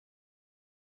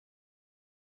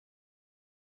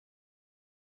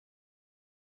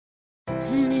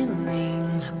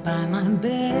Kneeling by my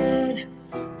bed,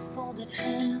 folded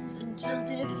hands and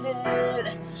tilted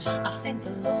head, I thank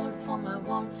the Lord for my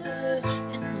water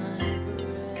and my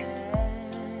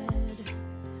bread.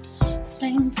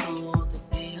 Thankful to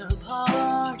be a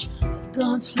part of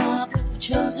God's flock of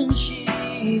chosen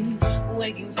sheep,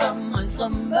 waking from my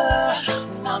slumber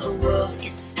while the world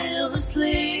is still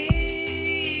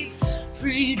asleep.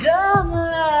 Freedom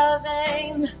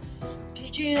loving,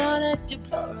 patriotic,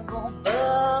 deplorable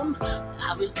bum.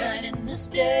 I reside in the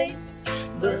States,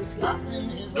 but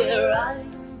Scotland is where I'm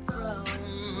from.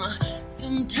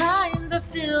 Sometimes I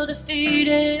feel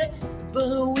defeated,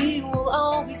 but we will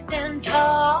always stand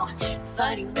tall.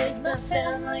 Fighting with my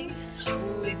family,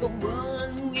 we go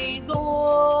on, we go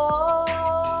on.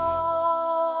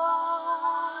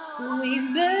 We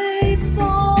may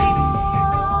fall,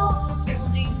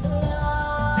 holding the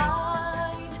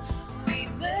line. We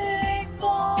may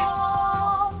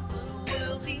fall, but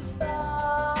we'll be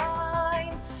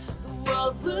fine. The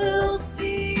world will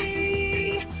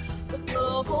see the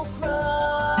global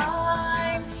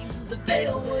crimes. The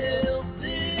veil will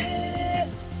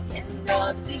lift in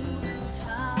God's due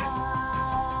time.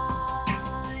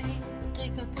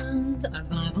 Take our guns, our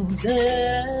Bibles,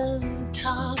 and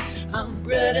talks of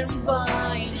bread and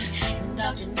wine.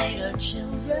 Indoctrinate our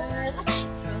children,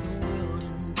 throw the world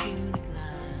into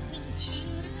decline.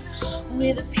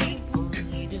 We're the people who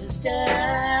need to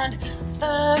stand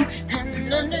firm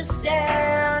and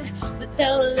understand.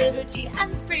 Without liberty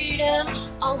and freedom,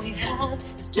 all we have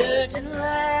is dirt and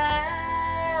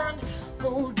land.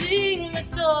 Holding the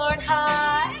sword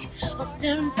high, I'll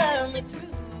stand firmly through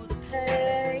the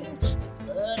pain. The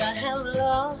blood I have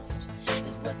lost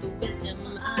is worth the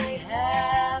wisdom I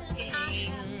have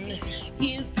gained.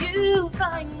 If you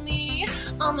find me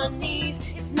on my knees,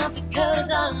 it's not because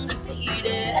I'm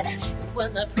defeated. It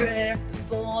was my prayer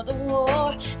before the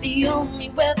war, the only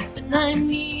weapon I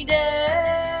needed.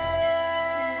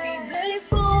 We may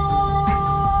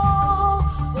fall,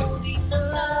 holding the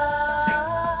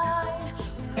line.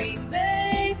 We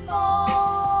may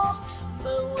fall,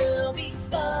 but we'll be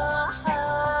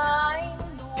fine.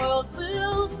 The world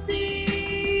will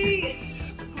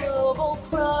see the global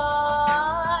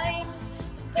crimes.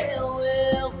 The veil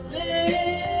will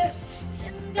lift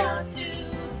in God's due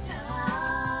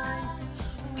time.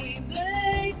 We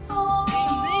may fall,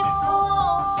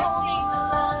 holding the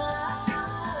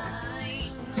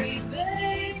line. We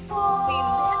may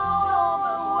fall,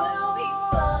 but we'll be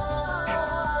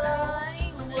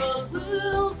fine. The world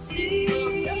will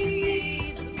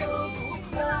see the global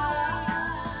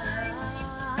crimes.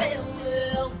 The veil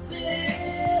will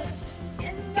lift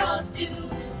in God's due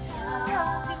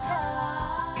time.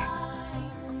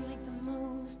 I'll make the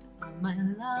most of my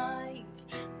life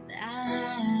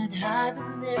that I've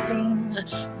been living.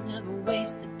 Never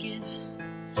waste the gifts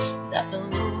that the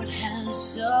Lord has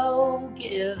so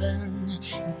given.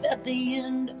 If at the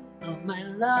end of my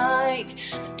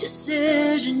life, a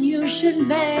decision you should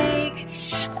make,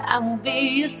 I will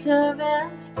be a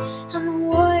servant and a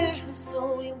warrior whose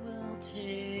soul we will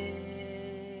take.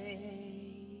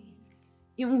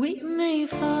 And we may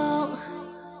fall,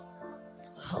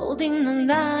 holding the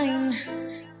line.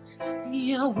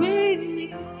 Yeah, we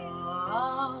may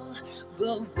fall,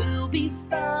 but we'll be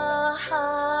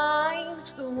fine.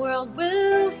 The world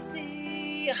will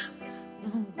see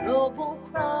the global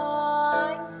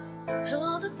crimes.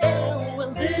 Oh, the veil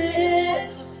will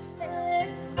lift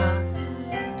God's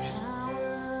due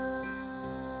time.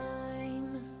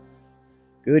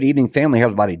 Good evening, family. How's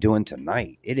everybody doing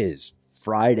tonight? It is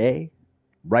Friday,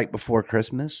 right before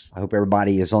Christmas. I hope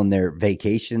everybody is on their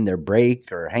vacation, their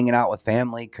break, or hanging out with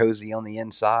family, cozy on the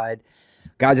inside.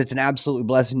 Guys, it's an absolute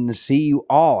blessing to see you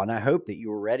all, and I hope that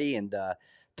you were ready and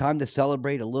time to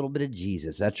celebrate a little bit of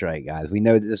Jesus. That's right, guys. We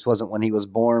know that this wasn't when he was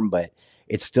born, but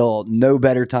it's still no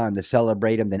better time to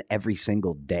celebrate him than every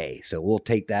single day. So we'll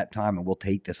take that time and we'll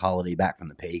take this holiday back from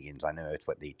the pagans. I know it's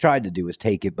what they tried to do is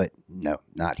take it, but no,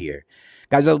 not here.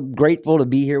 Guys, I'm grateful to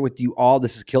be here with you all.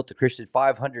 This is Kilted Christian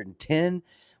 510.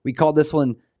 We call this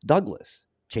one Douglas,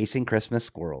 Chasing Christmas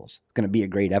Squirrels. It's going to be a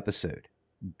great episode.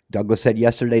 Douglas said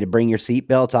yesterday to bring your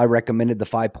seatbelts. I recommended the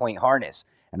 5-point harness,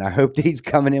 and I hope that he's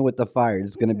coming in with the fire.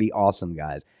 It's going to be awesome,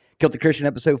 guys. Kilted Christian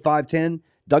episode 510,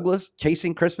 Douglas,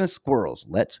 Chasing Christmas Squirrels.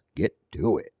 Let's get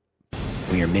to it.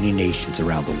 We are many nations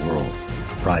around the world,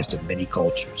 comprised of many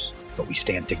cultures, but we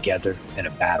stand together in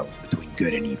a battle between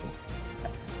good and evil.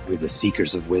 We're the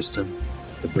seekers of wisdom,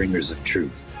 the bringers of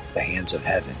truth, the hands of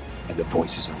heaven, and the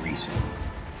voices of reason.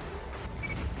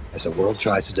 As the world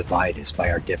tries to divide us by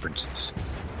our differences,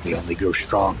 we only grow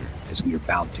stronger as we are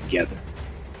bound together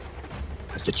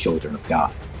as the children of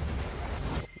God.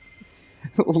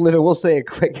 Living, we'll say a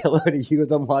quick hello to you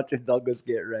as I'm watching Douglas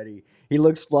get ready. He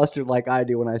looks flustered like I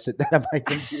do when I sit down at my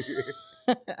computer.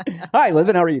 Hi,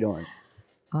 Living. How are you doing?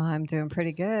 Well, I'm doing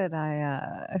pretty good.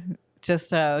 I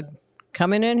just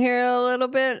coming in here a little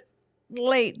bit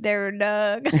late there,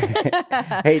 Doug.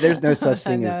 Hey, there's no such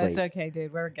thing No, as late. it's okay,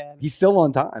 dude. We're good. He's still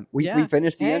on time. We Yeah.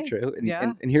 finished the Hey, intro, and,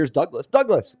 yeah. and here's Douglas.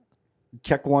 Douglas,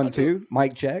 check 1, 2,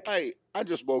 mic check. Hey, I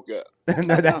just woke up.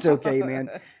 No, that's okay, man.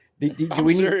 Do I'm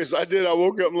we need? serious. I did. I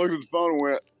woke up and looked at the phone and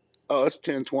went, "Oh, it's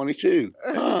 10:22.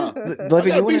 Huh? I Living, gotta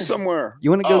you be wanna, somewhere." you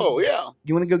want to go? Oh yeah.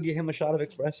 You want to go get him a shot of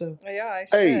espresso? Yeah, I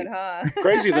Hey, should, huh?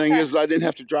 Crazy thing is, I didn't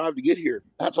have to drive to get here.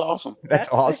 That's awesome. That's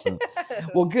awesome.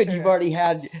 Well, good. True. You've already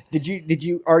had. Did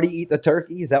you already eat the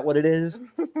turkey? Is that what it is?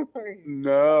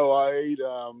 No, I ate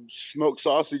smoked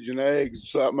sausage and eggs.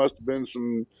 So that must have been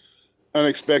some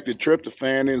unexpected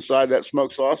tryptophan inside that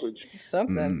smoked sausage.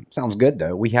 Something. Sounds good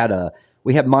though. We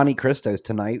had Monte Cristos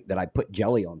tonight that I put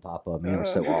jelly on top of. Man, it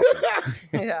was so awesome.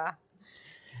 Yeah.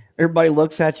 Everybody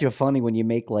looks at you funny when you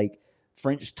make like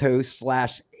French toast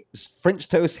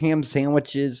ham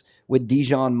sandwiches with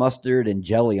Dijon mustard and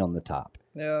jelly on the top.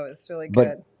 No, it's really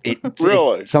But good.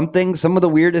 Really? some of the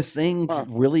weirdest things Huh.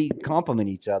 really complement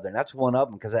each other, and that's one of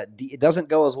them because it doesn't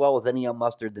go as well with any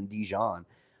mustard than Dijon.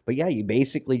 But yeah, you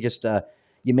basically just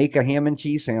you make a ham and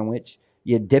cheese sandwich,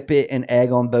 you dip it in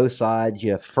egg on both sides,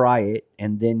 you fry it,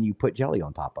 and then you put jelly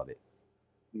on top of it.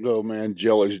 No, man,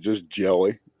 jelly's just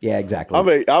jelly. Yeah, exactly.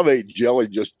 I've ate jelly,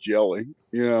 just jelly.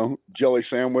 You know, jelly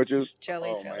sandwiches.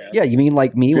 Jelly. Man. Yeah, you mean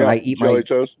like me when Yeah, I eat jelly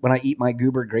toast. when I eat my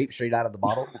goober grape straight out of the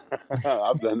bottle?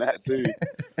 I've done that too.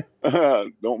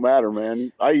 Don't matter,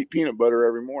 man. I eat peanut butter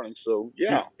every morning, so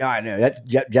yeah. I know.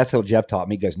 That's what Jeff taught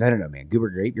me. He goes, no, man. Goober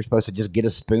grape, you're supposed to just get a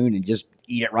spoon and just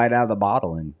eat it right out of the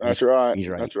bottle. And That's right. He's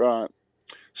right. That's right.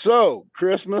 So,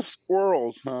 Christmas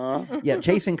squirrels, huh? Yeah,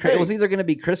 chasing. It was either going to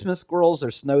be Christmas squirrels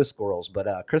or snow squirrels, but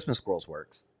Christmas squirrels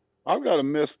works. I've got a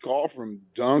missed call from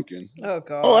Duncan. Oh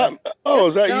God.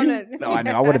 Is that you? No, I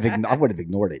know. I would have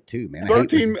ignored it too, man.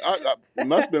 13. It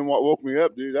must have been what woke me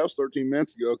up, dude. That was 13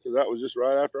 minutes ago because that was just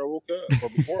right after I woke up or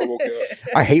before I woke up.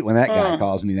 I hate when that guy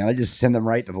calls me, man. I just send them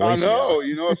right to voicemail. I know.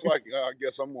 You know, it's like I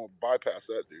guess I'm gonna bypass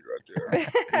that dude right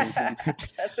there.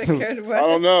 That's a good one. I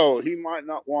don't know. He might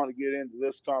not want to get into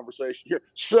this conversation here.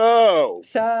 So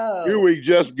here we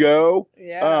just go.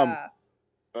 Yeah.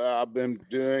 I've been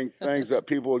doing things that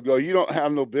people would go, "You don't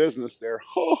have no business there."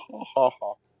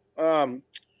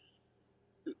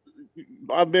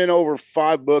 I've been over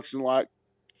 5 books in like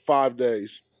 5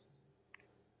 days.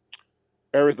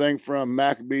 Everything from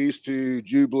Maccabees to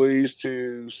Jubilees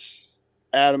to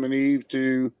Adam and Eve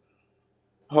to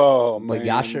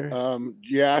Yasher,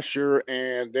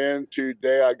 and then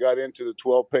today I got into the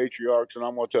 12 patriarchs, and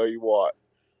I'm going to tell you what,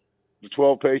 the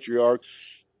 12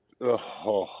 patriarchs.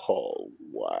 Oh,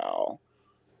 wow.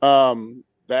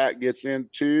 That gets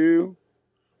into,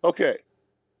 okay.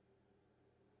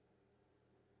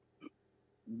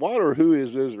 What or who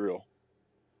is Israel?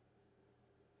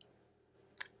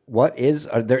 What is?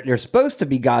 They're supposed to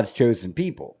be God's chosen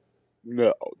people.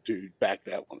 No, dude, back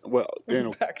that one. Well, in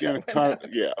a kind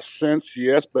of sense,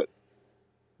 yes, but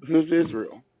who's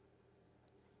Israel?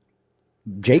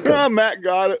 Jacob. Matt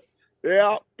got it.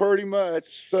 Yeah, pretty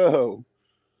much. So,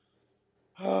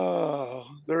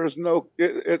 there's no.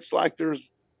 It's like there's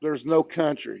no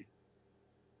country,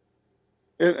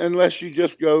 unless you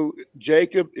just go.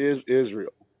 Jacob is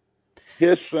Israel.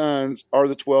 His sons are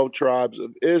the 12 tribes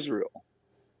of Israel.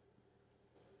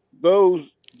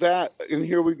 And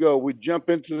here we go. We jump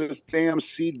into this damn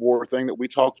seed war thing that we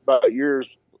talked about a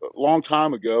long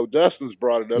time ago. Dustin's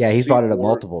brought it up. Yeah, he's brought it up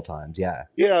multiple times. Yeah.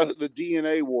 Yeah, the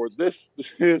DNA war. This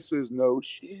is no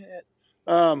shit.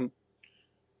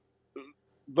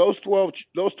 Those 12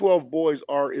 boys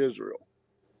are Israel,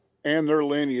 and their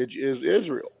lineage is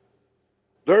Israel.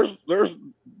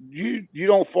 You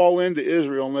don't fall into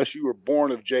Israel unless you were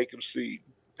born of Jacob's seed.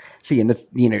 See, and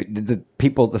the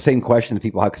people, the same question that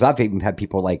people have, because I've even had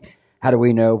people like, how do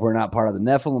we know we're not part of the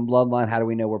Nephilim bloodline? How do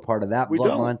we know we're part of that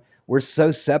bloodline? We're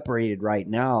so separated right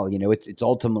now. It's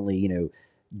ultimately,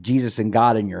 Jesus and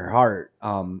God in your heart.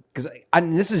 Because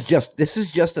this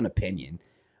is just an opinion.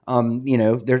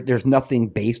 There's nothing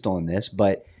based on this,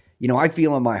 but I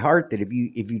feel in my heart that if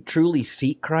you truly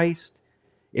seek Christ,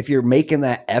 if you're making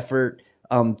that effort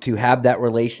to have that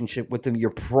relationship with him, you're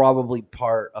probably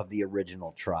part of the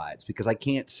original tribes, because I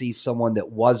can't see someone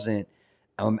that wasn't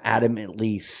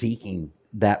adamantly seeking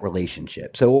that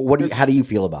relationship. So how do you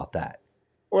feel about that?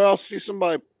 Well, see,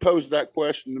 somebody posed that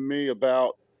question to me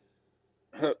about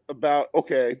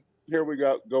okay, here we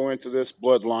go into this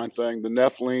bloodline thing, the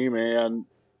Nephilim,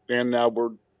 and now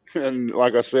and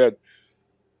like I said,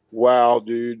 Wow,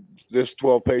 dude, this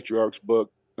 12 Patriarchs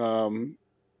book.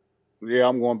 Yeah,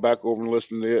 I'm going back over and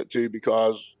listening to it too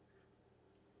because,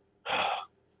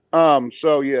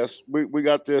 so yes, we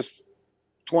got this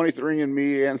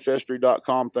 23andMe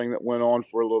Ancestry.com thing that went on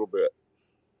for a little bit.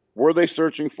 Were they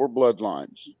searching for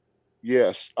bloodlines?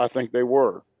 Yes, I think they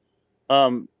were.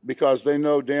 Because they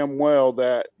know damn well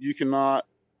that you cannot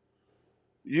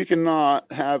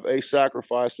have a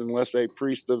sacrifice unless a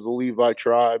priest of the Levi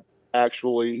tribe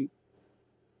actually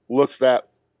looks that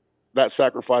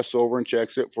sacrifice over and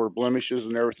checks it for blemishes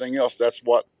and everything else.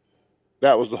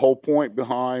 That was the whole point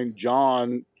behind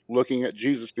John looking at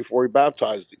Jesus before he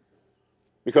baptized him,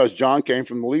 because John came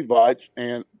from the Levites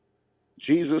and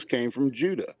Jesus came from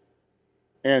Judah.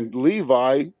 And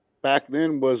Levi back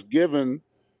then was given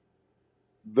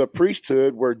the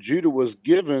priesthood, where Judah was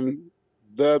given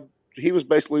he was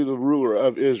basically the ruler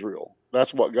of Israel.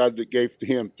 That's what God gave to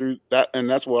him through that, and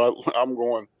that's what I'm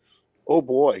going. Oh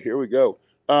boy, here we go.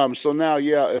 So now,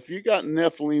 yeah, if you got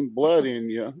Nephilim blood in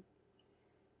you,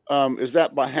 is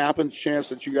that by happen chance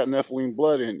that you got Nephilim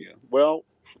blood in you? Well,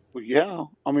 yeah.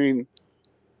 I mean,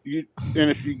 and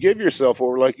if you give yourself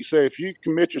over, like you say, if you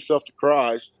commit yourself to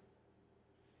Christ,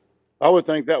 I would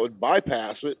think that would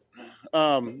bypass it.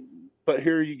 But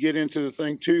here you get into the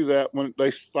thing too, that when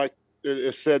they, like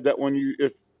it said, that when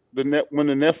the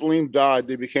Nephilim died,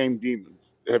 they became demons.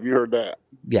 Have you heard that?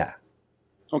 Yeah.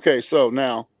 Okay, so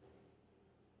now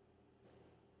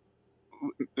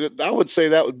I would say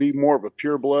that would be more of a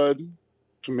pure blood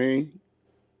to me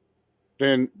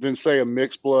than say a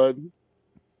mixed blood.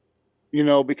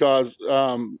 Because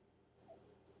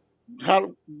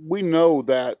how we know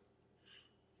that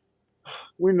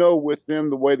we know with them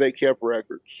the way they kept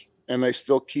records, and they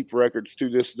still keep records to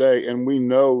this day, and we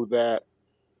know that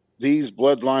these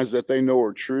bloodlines that they know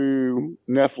are true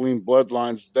Nephilim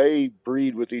bloodlines, they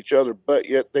breed with each other, but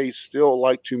yet they still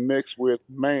like to mix with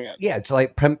man. Yeah, it's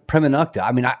like Premanucta.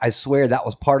 I mean, I swear that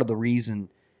was part of the reason.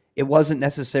 It wasn't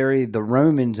necessarily the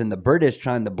Romans and the British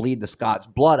trying to bleed the Scots'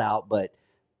 blood out, but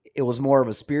it was more of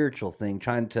a spiritual thing,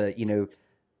 trying to,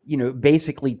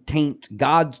 basically taint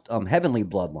God's heavenly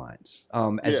bloodlines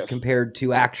as Yes, compared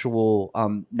to actual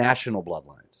national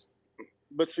bloodlines.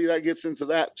 but see, that gets into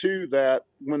that too. That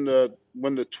when the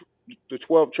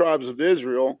 12 tribes of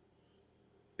Israel,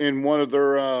 in one of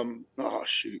their oh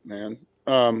shoot, man,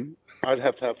 I'd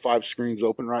have to have 5 screens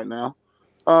open right now.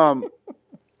 Um,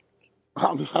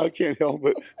 I can't help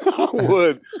it. I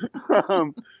would.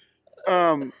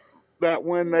 Um, that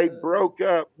when they broke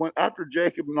up, when after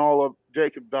Jacob and all of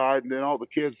Jacob died, and then all the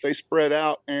kids, they spread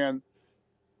out, and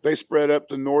they spread up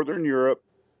to northern Europe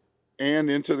and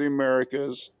into the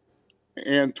Americas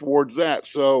and towards that.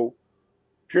 So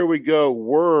here we go.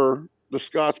 Were the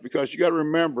Scots, because you got to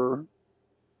remember,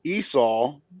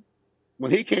 Esau,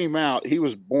 when he came out, he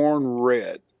was born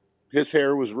red. His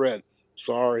hair was red.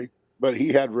 Sorry, but he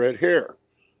had red hair.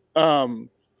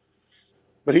 Um,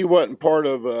 but he wasn't part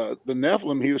of the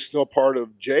Nephilim. He was still part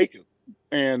of Jacob.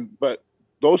 But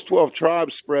those 12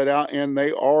 tribes spread out, and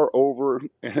they are over,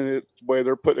 and the way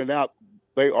they're putting it out,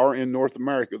 they are in North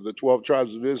America. The 12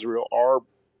 tribes of Israel are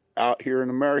out here in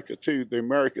America too, the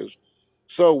Americas.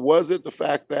 So was it the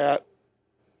fact that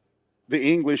the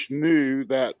English knew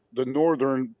that the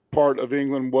northern part of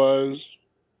England was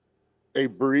a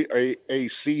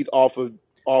seed off of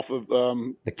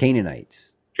The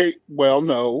Canaanites, well,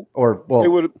 no, or they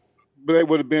well,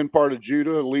 would have been part of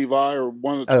Judah, Levi, or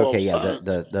one of the 12 okay, yeah, sons.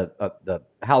 the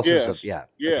houses of, Yes,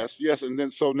 yeah, okay, yes, and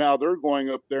then so now they're going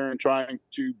up there and trying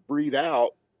to breed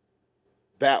out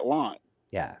that line.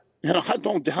 yeah, I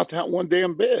don't doubt that one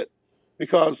damn bit,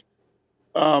 because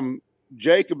um,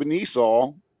 Jacob and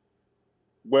Esau,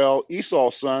 well,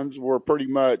 Esau's sons were pretty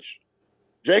much,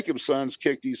 Jacob's sons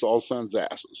kicked Esau's sons'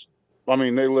 asses. I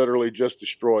mean, they literally just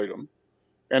destroyed them,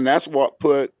 and that's what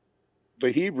put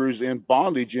the Hebrews in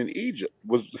bondage in Egypt,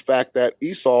 was the fact that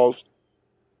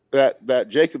that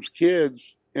Jacob's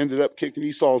kids ended up kicking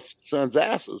Esau's sons'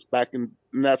 asses back in,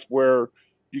 and that's where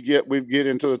we get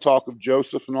into the talk of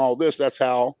Joseph and all this. That's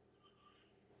how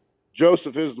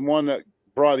Joseph is the one that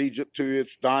brought Egypt to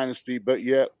its dynasty, but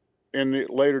yet in the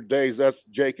later days, that's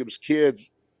Jacob's kids,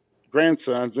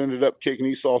 grandsons, ended up kicking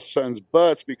Esau's sons'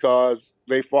 butts because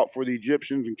they fought for the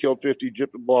Egyptians and killed 50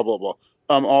 Egyptians, blah, blah, blah,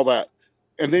 all that.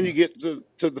 And then you get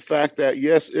to the fact that,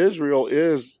 yes, Israel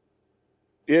is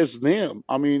them.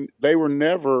 I mean, they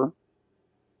never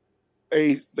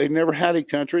had a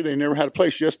country, they never had a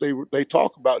place. Yes, they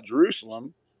talk about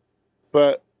Jerusalem,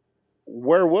 but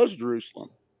where was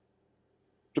Jerusalem?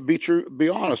 To be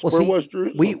honest, Well, where see, was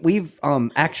Jerusalem? we've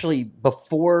actually,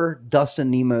 before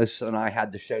Dustin Nemos and I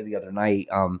had the show the other night,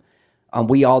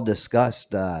 we all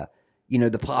discussed, the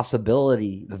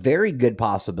possibility, the very good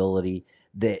possibility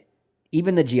that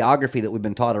even the geography that we've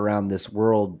been taught around this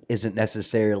world isn't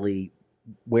necessarily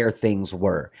where things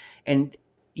were. And,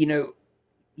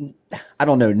 I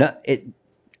don't know.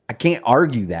 I can't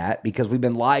argue that because we've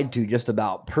been lied to just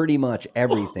about pretty much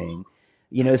everything.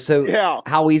 So Yeah,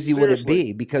 how easy would it seriously.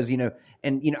 be? Because,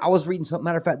 I was reading something,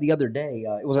 matter of fact, the other day,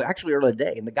 it was actually earlier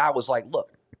today, and the guy was like,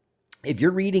 look, if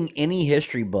you're reading any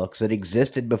history books that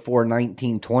existed before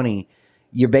 1920,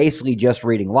 you're basically just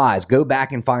reading lies. Go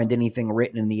back and find anything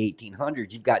written in the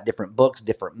 1800s. You've got different books,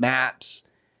 different maps,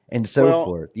 and so Well,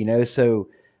 forth. So,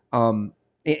 and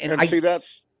and I, see,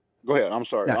 that's. Go ahead. I'm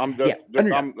sorry. no, I'm yeah, just.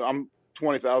 no. I'm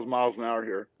 20,000 miles an hour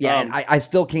here. Yeah, and I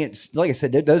still can't. Like I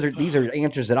said, these are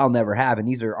answers that I'll never have, and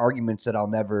these are arguments that I'll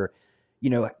never, you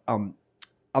know, um,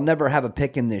 I'll never have a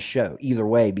pick in this show either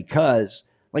way because,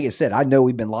 like I said, I know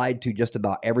we've been lied to just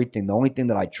about everything. The only thing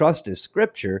that I trust is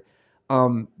Scripture.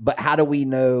 But how do we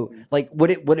know? Like, would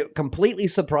it completely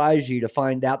surprise you to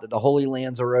find out that the Holy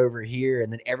Lands are over here,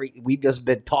 and then we've just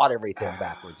been taught everything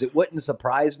backwards? It wouldn't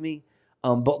surprise me.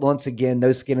 But once again,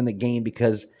 no skin in the game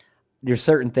because there's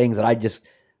certain things that I just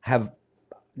have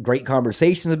great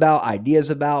conversations about,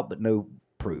 ideas about, but no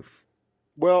proof.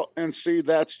 Well, and see,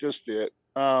 that's just it.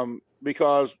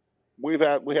 Because we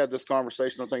had this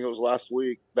conversation. I think it was last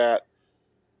week that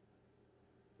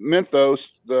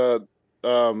Menthos,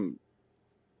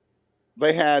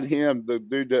 they had him, the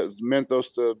dude that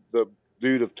Menthos, the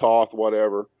dude of Toth,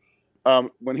 whatever.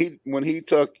 When he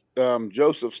took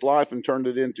Joseph's life and turned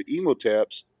it into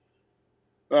Emoteps,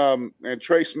 and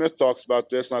Trey Smith talks about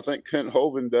this, and I think Kent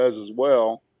Hovind does as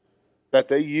well, that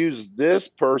they use this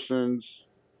person's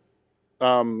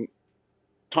um,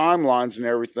 timelines and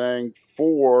everything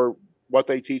for what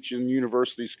they teach in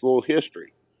university school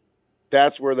history.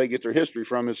 That's where they get their history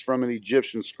from, is from an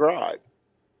Egyptian scribe.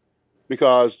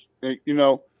 Because, and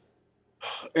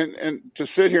to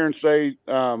sit here and say,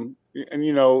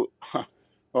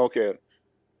 okay,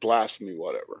 blasphemy,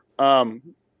 whatever.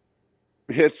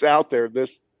 It's out there.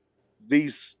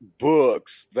 These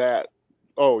books that,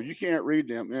 oh, you can't read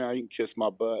them. Yeah, you can kiss my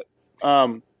butt.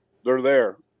 They're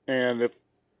there, and if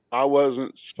I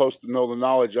wasn't supposed to know the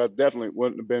knowledge, I definitely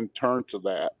wouldn't have been turned to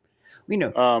that.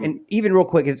 And even real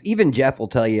quick, even Jeff will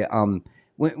tell you,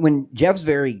 when Jeff's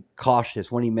very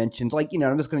cautious when he mentions, like,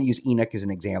 I'm just going to use Enoch as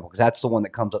an example because that's the one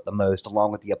that comes up the most,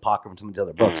 along with the Apocrypha and some of the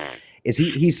other books. Is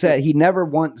he said he never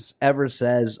once ever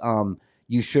says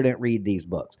you shouldn't read these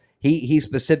books. He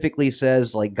specifically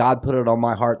says, like, God put it on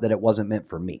my heart that it wasn't meant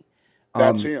for me.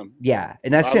 That's him. Yeah,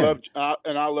 and that's him. I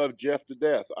love Jeff to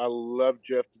death. I love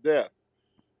Jeff to death.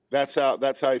 That's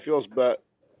how he feels. But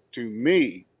to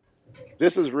me,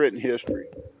 this is written history.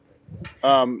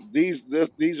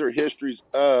 These are histories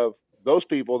of those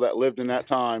people that lived in that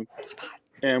time,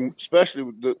 and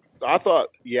especially I thought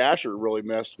Yasher really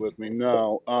messed with me.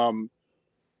 No,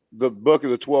 the book of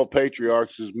the 12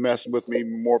 patriarchs is messing with me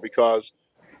more because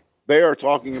they are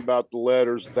talking about the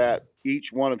letters that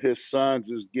each one of his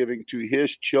sons is giving to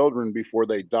his children before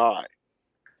they die,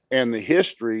 and the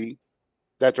history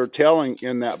that they're telling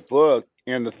in that book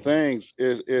and the things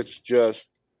it's just,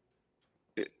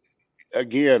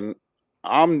 again,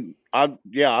 I've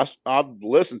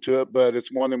listened to it, but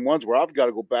it's one of them ones where I've got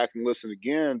to go back and listen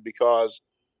again because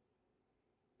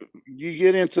you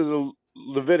get into the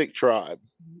Levitic tribe.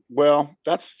 Well,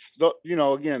 that's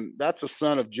again, that's a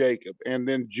son of Jacob, and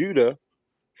then Judah,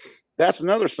 that's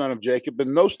another son of Jacob,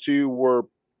 and those two were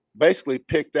basically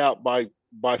picked out by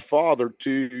father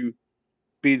to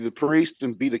be the priest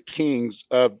and be the kings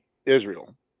of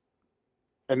Israel,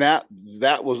 and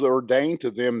that was ordained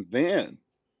to them then.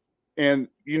 And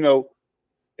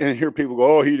and hear people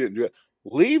go, "Oh, he didn't do it."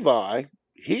 Levi,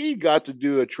 he got to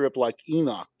do a trip like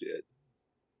Enoch did.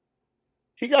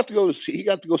 He got to go see. He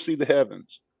got to go see the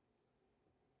heavens.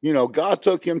 God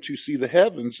took him to see the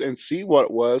heavens and see what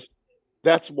it was.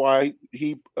 That's why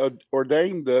he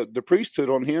ordained the priesthood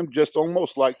on him, just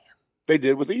almost like they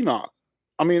did with Enoch.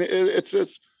 I mean, it's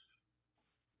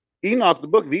Enoch. The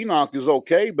book of Enoch is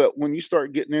okay, but when you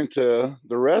start getting into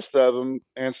the rest of them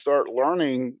and start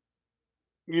learning,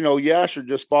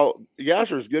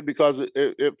 Yasher is good because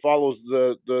it follows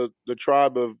the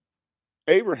tribe of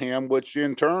Abraham, which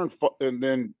in turn, and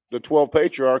then the 12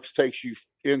 patriarchs takes you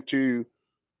into,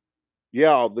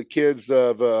 the kids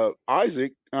of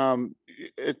Isaac.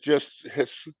 It just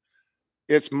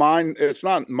it's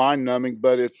not mind numbing,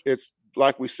 but it's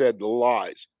like we said, the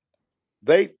lies.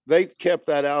 They kept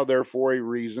that out of there for a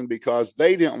reason because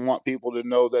they didn't want people to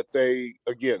know that they,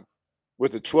 again,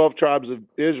 with the 12 tribes of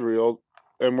Israel,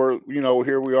 and we're,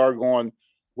 here we are going,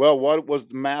 Well, what was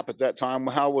the map at that time?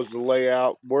 How was the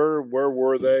layout? Where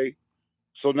were they?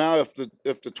 So now, if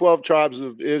the 12 tribes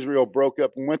of Israel broke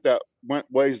up and went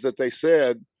ways that they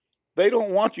said, they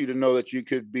don't want you to know that you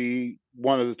could be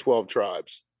one of the 12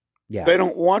 tribes. Yeah. They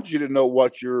don't want you to know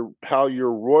how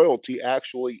your royalty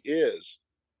actually is,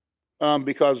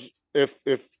 because if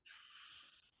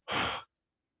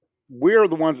we're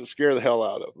the ones that scare the hell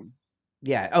out of them.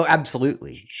 Yeah. Oh,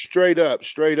 absolutely. Straight up,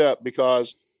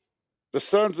 because the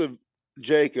sons of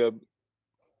Jacob,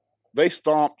 they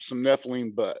stomped some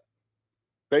Nephilim butt.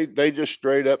 They just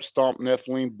straight up stomped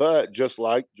Nephilim butt, just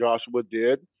like Joshua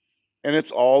did. And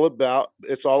it's all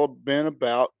been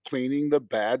about cleaning the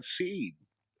bad seed.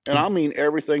 And I mean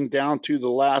everything down to the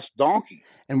last donkey.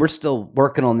 And we're still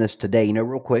working on this today,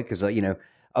 real quick, because,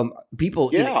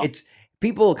 people, Yeah. it's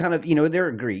people kind of, they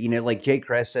agree, like Jay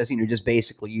Kress says, just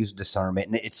basically use discernment.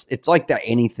 And it's like that,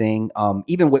 anything,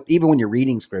 even when you're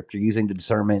reading scripture, using the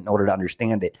discernment in order to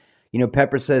understand it.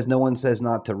 Pepper says, no one says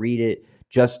not to read it,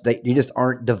 just that you just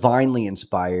aren't divinely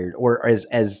inspired, or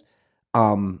as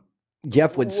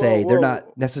Jeff would say, they're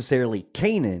not necessarily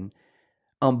canon,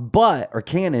 but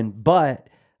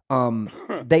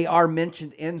they are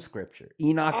mentioned in scripture.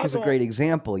 Enoch is a great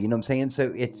example. You know what I'm saying?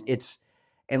 So it's,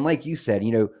 and like you said,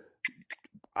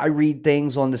 I read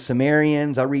things on the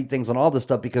Sumerians, I read things on all this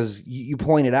stuff because you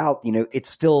pointed out, it's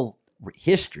still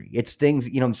history. It's things,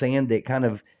 what I'm saying, that kind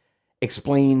of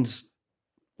explains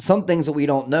some things that we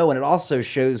don't know. And it also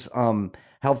shows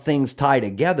how things tie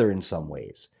together in some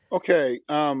ways. Okay.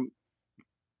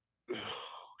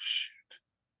 Shit.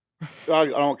 I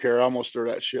don't care. I'm gonna stir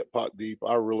that shit pot deep.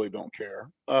 I really don't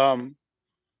care. And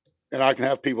I can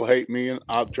have people hate me, and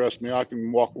trust me, I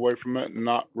can walk away from it and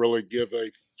not really give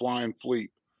a flying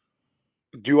fleep.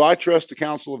 Do I trust the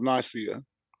Council of Nicaea?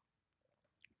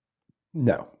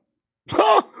 No.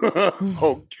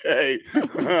 Okay.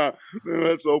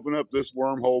 Let's open up this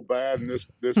wormhole bad and this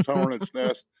hornet's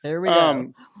nest. Here we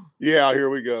go. Yeah, here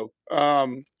we go.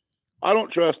 I don't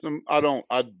trust them. I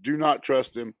do not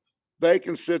trust them. They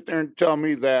can sit there and tell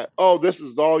me that, oh, this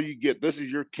is all you get. This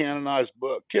is your canonized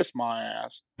book. Kiss my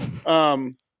ass.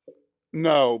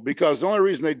 No, because the only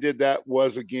reason they did that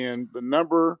was, again, the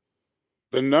number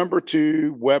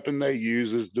 2 weapon they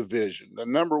use is division. The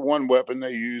number 1 weapon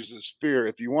they use is fear.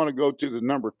 If you want to go to the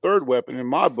number 3rd weapon in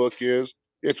my book,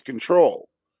 it's control.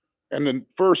 And the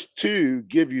first 2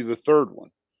 give you the 3rd one.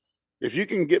 If you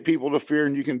can get people to fear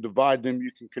and you can divide them,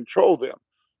 you can control them.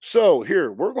 So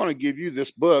here, we're going to give you this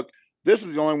book. This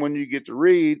is the only one you get to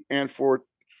read. And for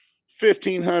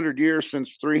 1,500 years,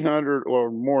 since 300 or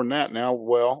more than that now,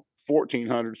 well,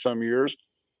 1,400 some years,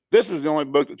 this is the only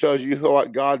book that tells you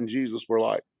what God and Jesus were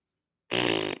like.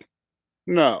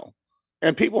 No.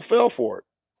 And people fell for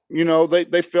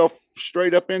it. They fell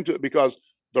straight up into it because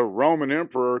the Roman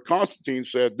Emperor Constantine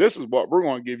said, this is what we're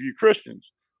going to give you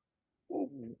Christians.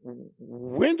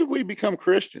 When did we become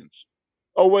Christians?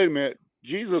 Oh, wait a minute.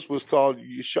 Jesus was called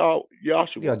Yeshua.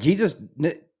 Yeah, Jesus.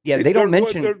 Yeah, they don't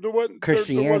mention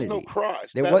Christianity. There was no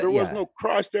Christ. There was no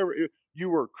Christ ever. You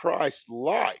were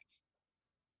Christ-like.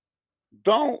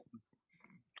 Don't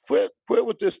quit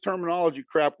with this terminology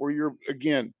crap where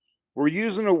we're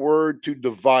using a word to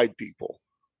divide people.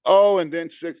 Oh, and then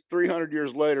 300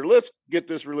 years later, let's get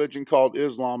this religion called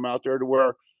Islam out there to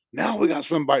where now we got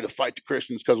somebody to fight the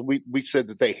Christians because we said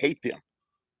that they hate them.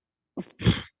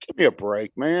 Give me a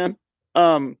break, man.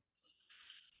 And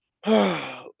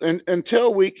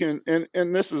until we can,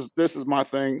 and this is my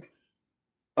thing.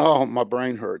 Oh, my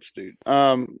brain hurts, dude.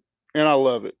 And I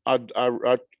love it. I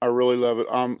really love it.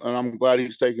 And I'm glad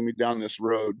he's taking me down this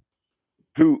road.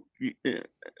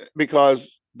 Because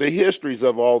the histories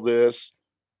of all this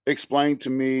explain to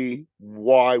me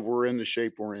why we're in the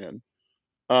shape we're in.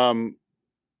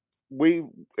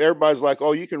 Everybody's like,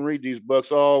 oh, you can read these books.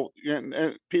 Oh,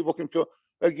 and people can feel,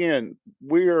 again,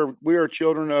 we are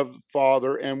children of the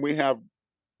Father, and we have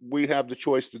the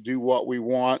choice to do what we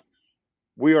want.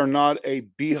 We are not a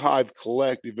beehive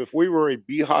collective. If we were a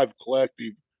beehive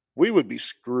collective, we would be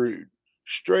screwed,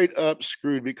 straight up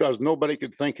screwed, because nobody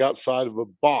could think outside of a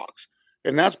box.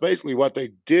 And that's basically what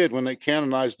they did when they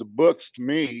canonized the books, to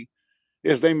me,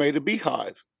 is they made a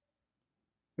beehive.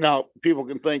 Now, people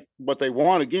can think what they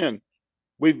want. Again,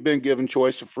 we've been given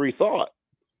choice of free thought.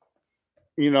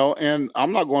 And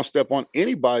I'm not going to step on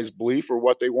anybody's belief or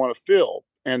what they want to feel,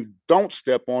 and don't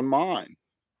step on mine.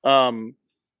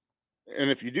 And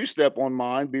if you do step on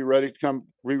mine, be ready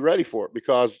for it,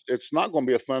 because it's not going to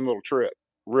be a fun little trip.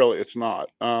 Really, it's not.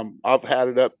 I've had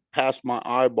it up past my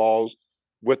eyeballs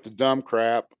with the dumb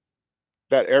crap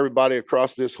that everybody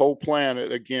across this whole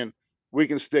planet, again, We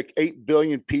can stick 8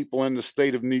 billion people in the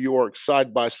state of New York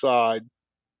side by side,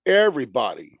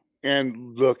 everybody,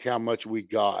 and look how much we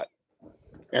got.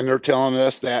 And they're telling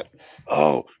us that,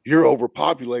 oh, you're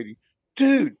overpopulating.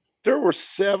 Dude, there were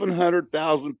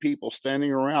 700,000 people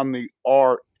standing around the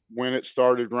ark when it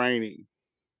started raining.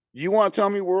 You want to tell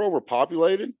me we're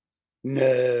overpopulated?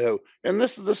 No. And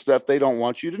this is the stuff they don't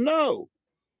want you to know.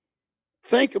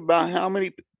 Think about how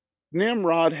many.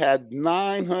 Nimrod had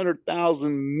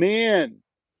 900,000 men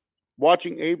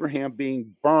watching Abraham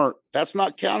being burnt. That's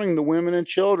not counting the women and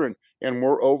children. And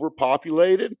we're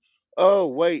overpopulated. Oh,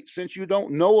 wait, since you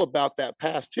don't know about that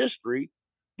past history,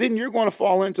 then you're going to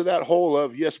fall into that hole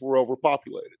of, yes, we're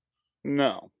overpopulated.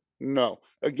 No, no.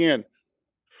 Again,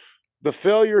 the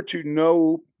failure to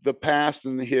know the past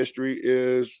and the history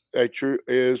is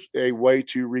a way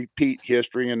to repeat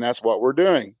history, and that's what we're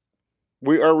doing.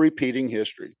 We are repeating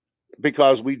history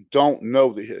because we don't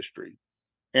know the history.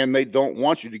 And they don't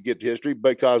want you to get to history,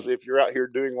 because if you're out here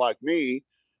doing like me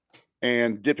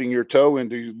and dipping your toe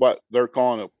into what they're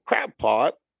calling a crab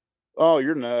pot, oh,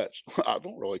 you're nuts. I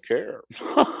don't really care.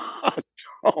 I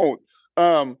don't.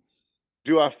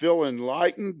 Do I feel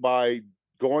enlightened by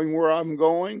going where I'm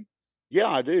going? Yeah,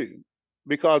 I do,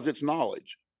 because it's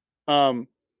knowledge. Um,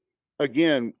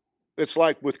 Again, it's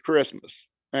like with Christmas,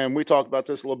 and we talked about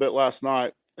this a little bit last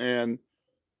night. And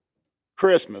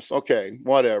Christmas, okay,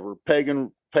 whatever,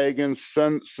 pagan,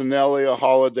 Senelia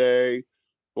holiday,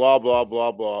 blah blah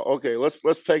blah blah. Okay,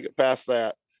 let's take it past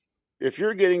that. If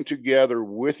you're getting together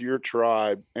with your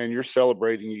tribe and you're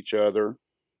celebrating each other,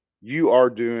 you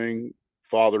are doing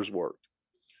Father's work.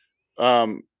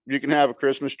 You can have a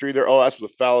Christmas tree there. Oh, that's the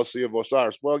fallacy of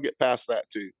Osiris. Well, get past that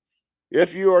too.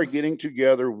 If you are getting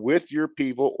together with your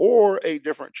people or a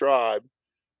different tribe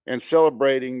and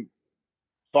celebrating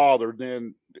Father,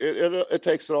 then it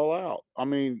takes it all out. I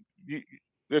mean,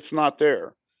 it's not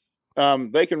there.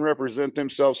 They can represent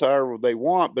themselves however they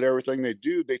want, but everything they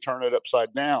do, they turn it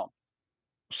upside down.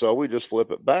 So we just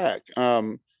flip it back.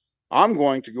 I'm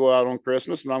going to go out on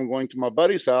Christmas, and I'm going to my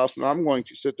buddy's house, and I'm going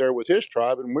to sit there with his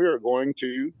tribe, and we are going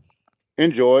to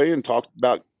enjoy and talk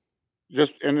about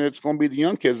and it's going to be the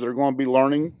young kids that are going to be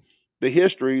learning the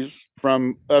histories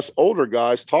from us older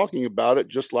guys talking about it,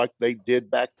 just like they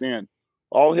did back then.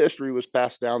 All history was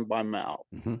passed down by mouth,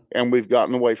 and we've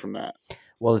gotten away from that.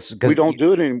 Well, it's we don't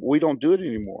do it. We don't do it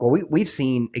anymore. Well, we've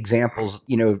seen examples,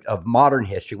 of modern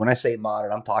history. When I say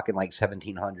modern, I'm talking like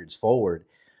 1700s forward,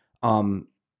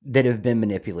 that have been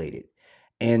manipulated.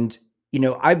 And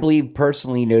I believe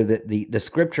personally, that the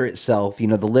scripture itself,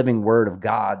 the living word of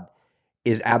God,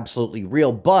 is absolutely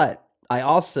real. But I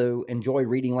also enjoy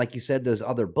reading, like you said, those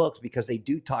other books, because they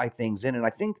do tie things in. And I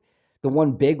think the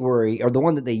one big worry, or the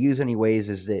one that they use anyways,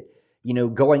 is that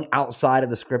going outside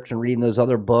of the scripture and reading those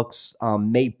other books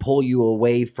may pull you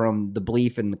away from the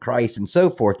belief in the Christ and so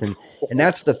forth. And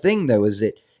that's the thing, though, is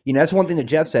that that's one thing that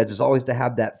Jeff says, is always to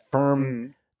have that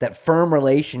firm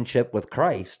relationship with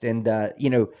Christ. And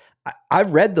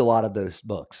I've read a lot of those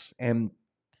books, and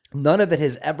none of it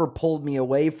has ever pulled me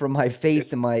away from my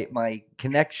faith and my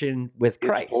connection with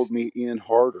Christ. It's pulled me in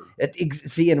harder.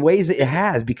 See, in ways it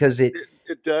has, because it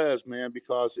does, man,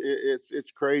 because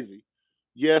it's crazy.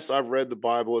 Yes, I've read the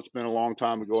Bible. It's been a long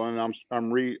time ago, and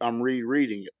I'm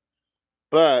rereading it.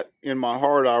 But in my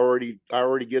heart, I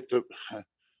already get the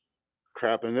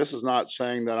crap. And this is not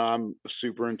saying that I'm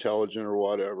super intelligent or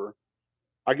whatever.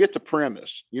 I get the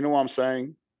premise. You know what I'm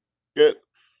saying?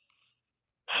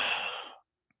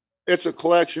 It's a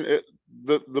collection.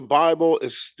 The Bible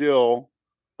is still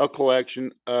a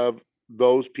collection of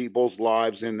those people's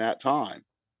lives in that time.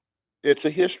 It's a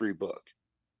history book.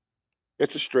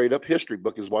 It's a straight up history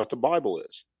book, is what the Bible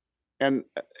is. And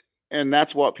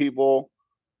that's what people,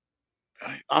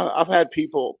 I've had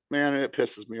people, man, it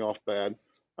pisses me off bad.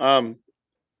 And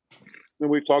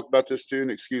we've talked about this too, and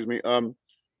excuse me,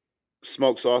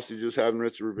 smoked sausages having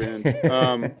its revenge.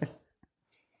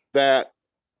 That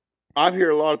I hear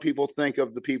a lot of people think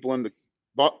of the people in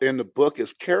the book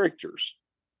as characters.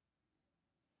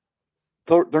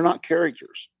 They're not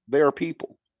characters. They are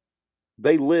people.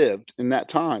 They lived in that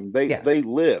time. They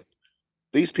lived.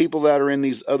 These people that are in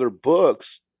these other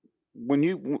books,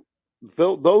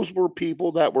 those were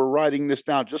people that were writing this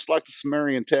down, just like the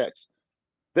Sumerian text.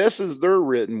 This is their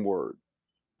written word.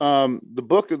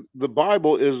 The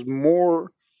Bible is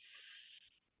more.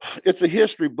 It's a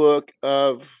history book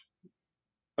of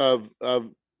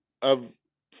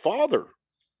Father.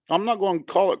 I'm not going to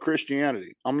call it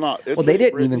Christianity. I'm not. Well, they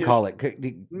didn't even call it.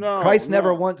 Christ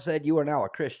never once said you are now a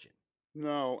Christian.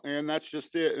 No, and that's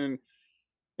just it.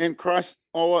 And Christ,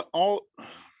 all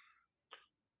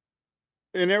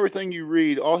in everything you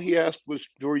read, all he asked was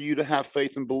for you to have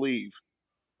faith and believe.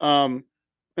 Um,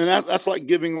 and that's like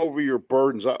giving over your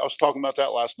burdens. I was talking about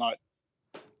that last night.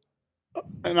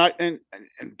 And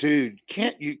dude,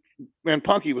 can't you? And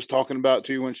Punky was talking about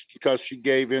too because she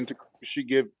gave to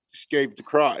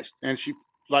Christ, and she,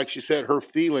 like she said, her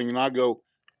feeling. And I go,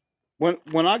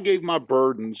 when I gave my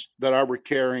burdens that I were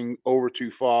carrying over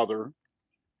to Father,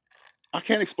 I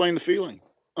can't explain the feeling.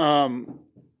 Um,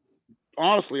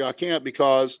 Honestly, I can't,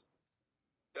 because,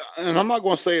 and I'm not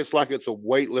going to say it's like it's a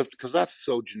weight lift, because that's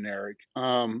so generic.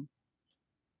 Damn,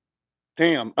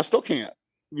 I still can't.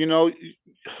 You know,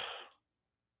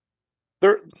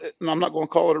 there. And I'm not going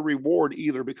to call it a reward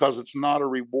either, because it's not a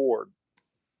reward.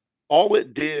 All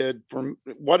it did for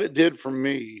what it did for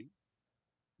me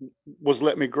was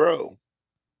let me grow.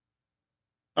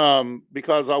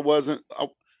 Because I wasn't.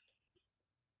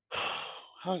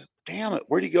 Damn it!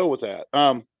 Where do you go with that?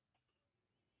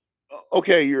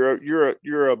 Okay, you're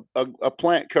a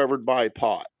plant covered by a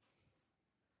pot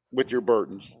with your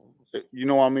burdens. You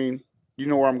know what I mean? You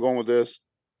know where I'm going with this.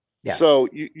 Yeah. So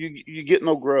you get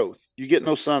no growth. You get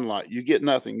no sunlight. You get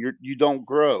nothing. You don't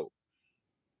grow.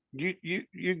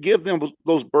 You give them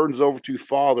those burdens over to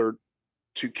Father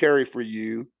to carry for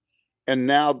you, and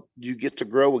now you get to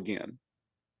grow again.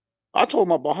 I told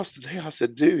my boss today, I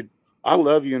said, dude, I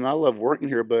love you and I love working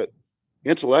here, but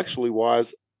intellectually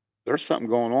wise, there's something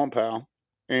going on, pal.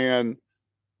 And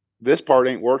this part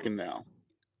ain't working now.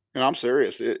 And I'm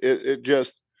serious. It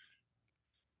just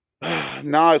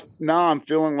now I'm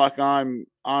feeling like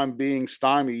I'm being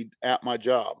stymied at my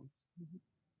job.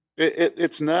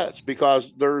 It's nuts,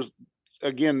 because there's,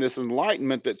 again, this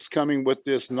enlightenment that's coming with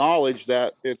this knowledge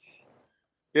that it's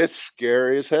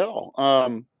scary as hell.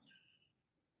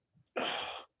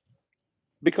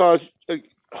 Because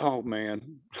oh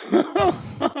man,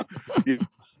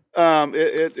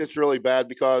 it's really bad,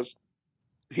 because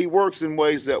he works in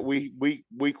ways that we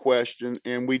question,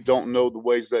 and we don't know the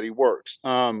ways that he works.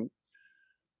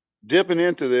 Dipping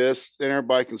into this, and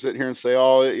everybody can sit here and say,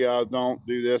 "Oh, yeah, don't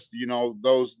do this,"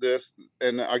 those this,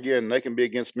 and again, they can be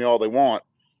against me all they want.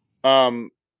 Then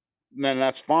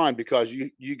that's fine, because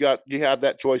you have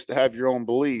that choice to have your own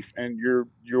belief and your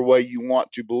way you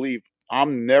want to believe.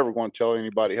 I'm never going to tell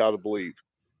anybody how to believe,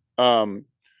 um,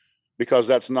 because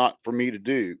that's not for me to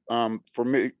do. For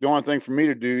me, the only thing for me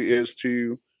to do is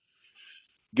to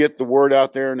get the word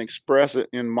out there and express it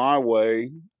in my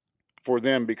way for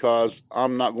them, because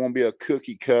I'm not going to be a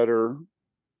cookie cutter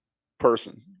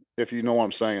person, if you know what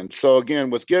I'm saying. So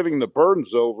again, with giving the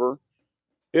burdens over,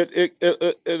 it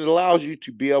allows you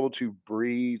to be able to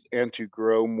breathe and to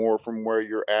grow more from where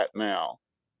you're at now.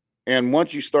 And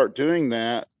once you start doing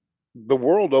that, the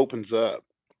world opens up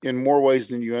in more ways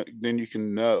than you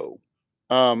can know.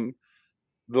 Um,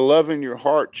 the love in your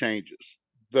heart changes.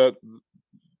 The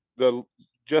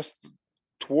just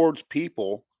towards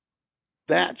people,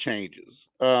 that changes.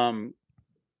 You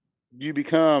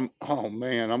become, oh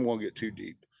man, I'm going to get too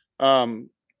deep. Um,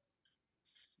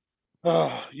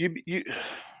 you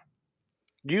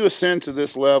you ascend to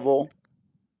this level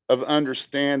of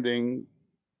understanding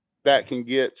that can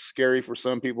get scary for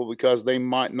some people, because they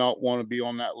might not want to be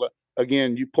on that level.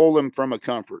 Again, you pull them from a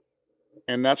comfort,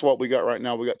 and that's what we got right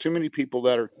now. We got too many people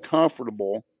that are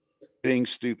comfortable being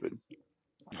stupid.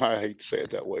 I hate to say it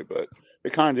that way, but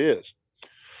it kind of is.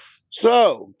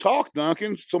 So talk,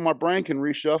 Duncan, so my brain can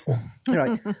reshuffle.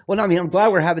 Right. Well, no, I mean, I'm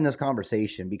glad we're having this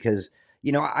conversation, because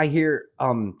I hear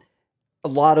a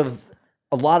lot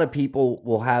of people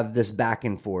will have this back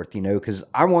and forth, because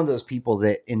I'm one of those people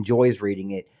that enjoys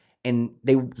reading it, and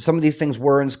some of these things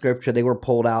were in scripture, they were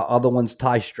pulled out, other ones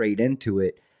tie straight into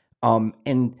it,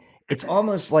 and it's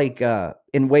almost like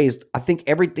in ways, I think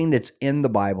everything that's in the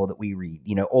Bible that we read,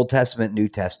 Old Testament, New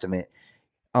Testament,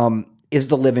 is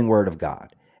the living word of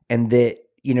God. And that,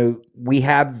 we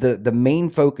have the main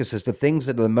focus is the things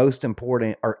that are the most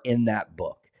important are in that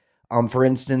book. For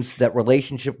instance, that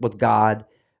relationship with God,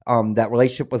 that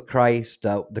relationship with Christ,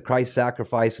 the Christ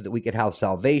sacrifice, so that we could have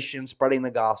salvation, spreading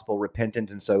the gospel, repentance,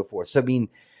 and so forth. So, I mean,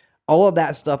 all of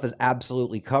that stuff is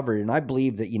absolutely covered. And I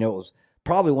believe that, it was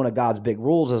probably one of God's big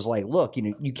rules is like, look,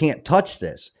 you can't touch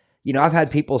this. I've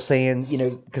had people saying,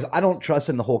 because I don't trust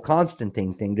in the whole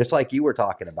Constantine thing, just like you were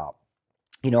talking about.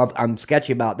 I'm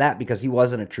sketchy about that because he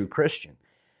wasn't a true Christian.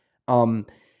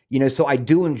 So I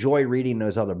do enjoy reading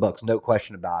those other books, no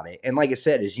question about it. And like I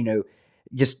said, is,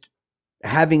 just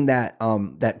having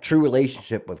that true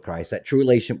relationship with Christ, that true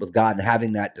relationship with God, and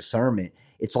having that discernment,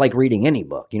 it's like reading any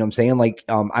book. You know what I'm saying? Like,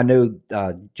 I know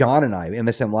John and I,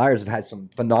 MSM Liars, have had some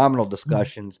phenomenal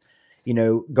discussions,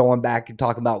 going back and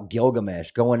talking about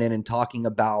Gilgamesh, going in and talking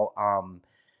about,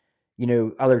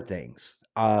 other things.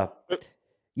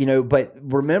 But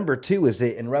remember too, is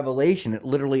that in Revelation, it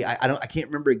literally, I can't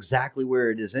remember exactly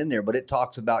where it is in there, but it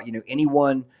talks about,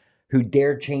 anyone who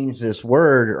dare change this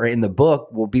word or in the book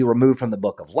will be removed from the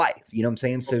book of life. You know what I'm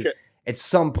saying? So Okay. at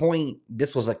some point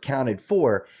this was accounted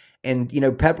for. And,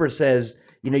 Pepper says,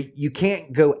 you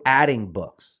can't go adding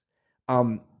books,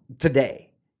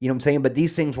 today. You know what I'm saying? But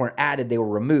these things weren't added, they were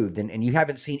removed. And you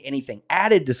haven't seen anything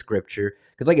added to scripture.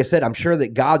 Because like I said, I'm sure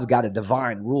that God's got a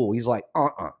divine rule. He's like, you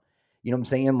know what I'm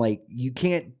saying? Like, you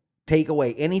can't take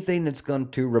away anything that's going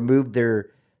to remove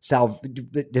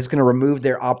that's going to remove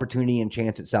their opportunity and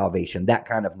chance at salvation, that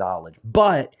kind of knowledge.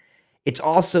 But it's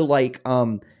also like,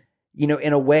 in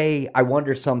a way, I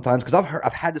wonder sometimes, because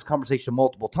I've had this conversation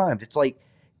multiple times. It's like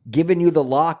giving you the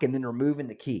lock and then removing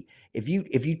the key. If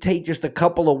you take just a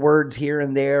couple of words here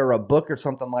and there, or a book or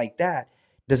something like that,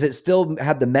 does it still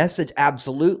have the message?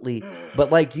 Absolutely.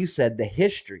 But like you said, the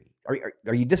history.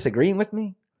 Are you disagreeing with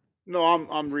me? No,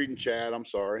 I'm reading chat. I'm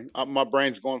sorry. My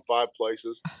brain's going 5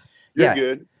 places. You're Yeah.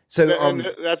 good. So And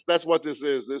that's what this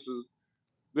is.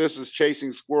 This is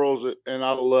chasing squirrels, and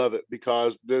I love it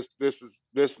because this is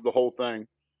the whole thing.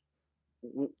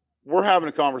 We're having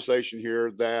a conversation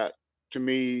here that to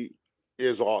me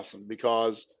is awesome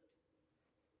because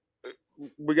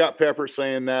we got Pepper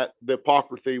saying that the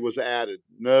apocryphy was added.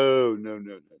 No, no, no, no,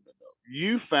 no, no.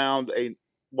 You found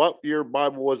what year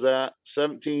Bible was that?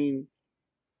 17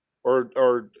 or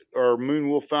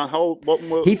Moonwolf found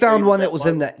what he found age one that that was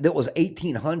Bible? that was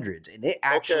 1800s, and it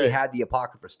actually Okay, had the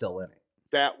apocrypha still in it.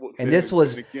 And this and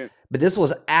was, again, but this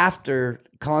was after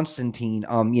Constantine.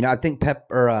 I think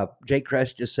Jay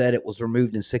Kresh just said it was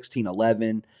removed in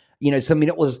 1611. So I mean,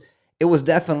 it was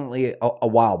definitely a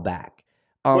while back.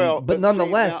 well, But see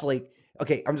nonetheless, now, like,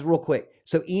 okay, I'm just real quick.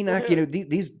 So go Enoch, ahead.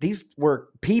 these were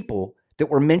people that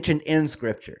were mentioned in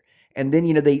Scripture, and then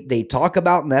they talk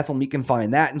about Nephilim. You can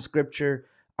find that in Scripture.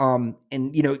 And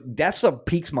that's what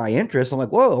piques my interest. I'm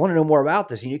like, whoa, I want to know more about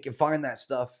this. And you can find that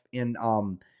stuff in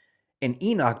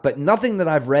Enoch, but nothing that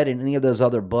I've read in any of those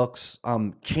other books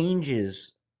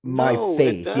changes my No, it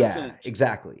faith. Yeah, doesn't.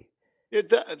 exactly. It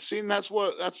does. See, and that's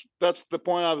the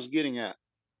point I was getting at.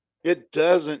 It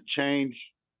doesn't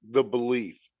change the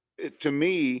belief. To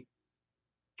me,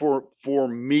 for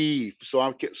me, so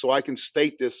I can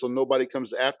state this so nobody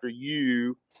comes after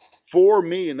you. For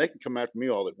me, and they can come after me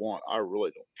all they want. I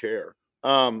really don't care.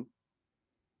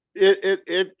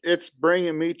 It's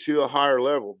bringing me to a higher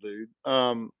level, dude,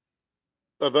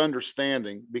 of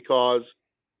understanding because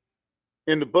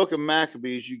in the book of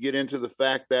Maccabees, you get into the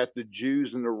fact that the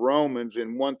Jews and the Romans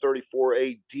in 134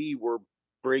 AD were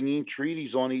bringing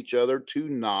treaties on each other to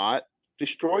not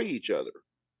destroy each other.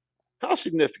 How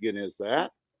significant is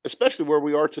that, especially where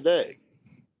we are today?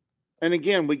 And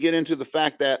again, we get into the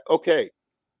fact that, okay,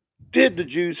 did the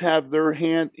Jews have their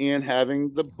hand in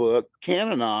having the book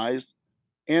canonized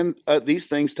and these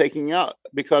things taking out?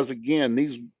 Because again,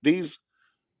 these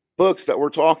books that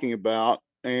we're talking about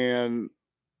and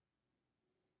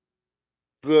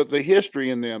the history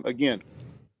in them, again,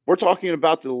 we're talking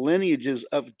about the lineages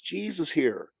of Jesus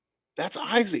here. That's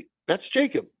Isaac. That's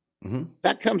Jacob. Mm-hmm.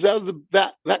 That comes out of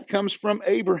that comes from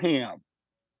Abraham.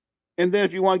 And then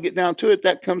if you want to get down to it,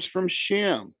 that comes from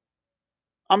Shem.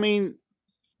 I mean,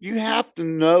 you have to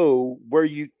know where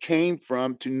you came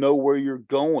from to know where you're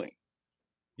going.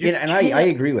 You And I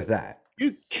can't. agree with that.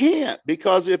 You can't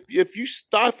because if you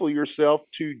stifle yourself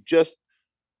to just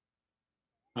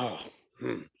oh,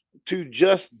 to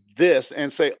just this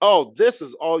and say, "Oh, this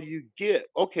is all you get."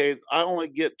 Okay, I only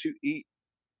get to eat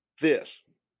this.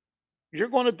 You're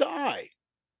going to die.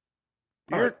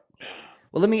 All right. You're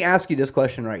Well, let me ask you this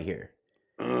question right here.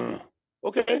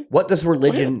 okay. What does Go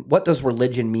ahead.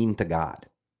 religion mean to God?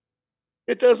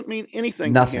 It doesn't mean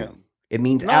anything to Nothing. him. It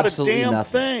means Not a absolutely damn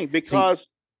nothing. thing See, because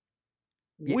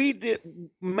we did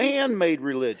man-made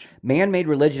religion. man-made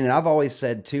religion, and I've always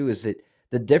said too, is that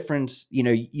the difference,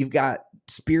 you've got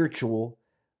spiritual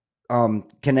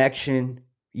connection,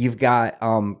 you've got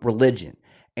religion,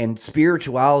 and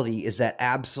spirituality is that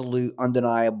absolute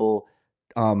undeniable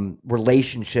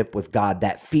relationship with God,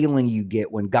 that feeling you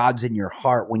get when God's in your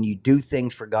heart, when you do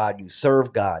things for God, you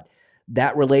serve God.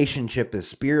 That relationship is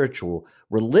spiritual.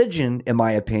 Religion, in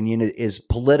my opinion, is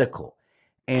political.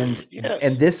 And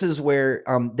Yes. this is where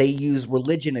they use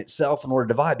religion itself in order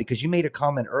to divide. Because you made a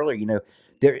comment earlier,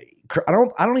 there, I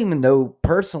don't even know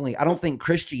personally. I don't think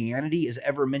Christianity is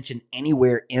ever mentioned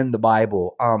anywhere in the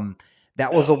Bible.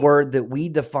 That was a word that we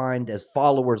defined as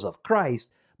followers of Christ.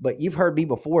 But you've heard me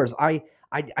before.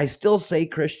 I still say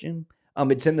Christian.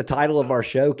 It's in the title of our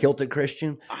show, Kilted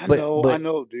Christian. I But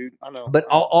know, dude. I know. but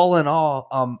all in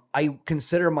all, I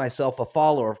consider myself a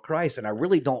follower of Christ, and I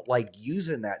really don't like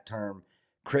using that term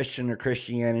Christian or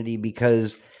Christianity,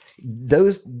 because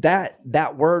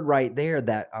that word right there,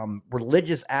 that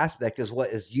religious aspect, is what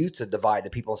is used to divide the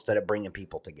people instead of bringing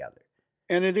people together.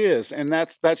 And it is, and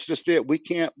that's just it.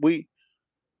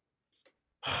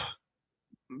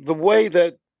 The way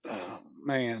that,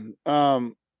 man,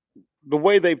 the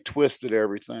way they've twisted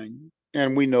everything,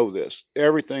 and we know this,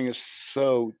 everything is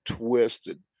so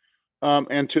twisted.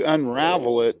 And to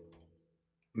unravel it,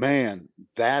 man,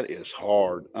 that is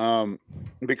hard.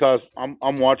 Because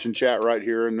I'm watching chat right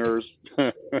here, and there's,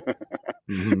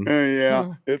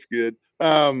 yeah, it's good.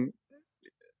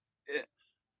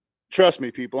 Trust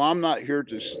me, people, I'm not here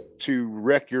to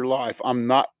wreck your life. I'm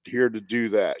not here to do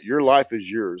that. Your life is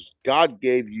yours. God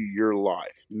gave you your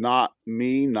life, not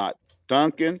me, not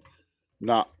Duncan,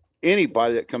 not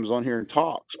anybody that comes on here and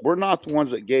talks. We're not the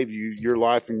ones that gave you your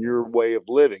life and your way of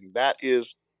living. That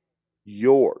is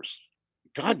yours.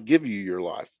 God give you your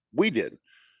life. We didn't.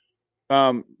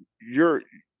 You're.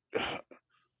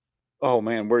 Oh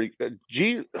man, where where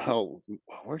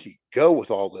do you go with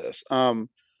all this?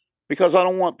 Because I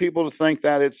don't want people to think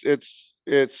that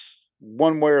it's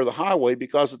one way or the highway,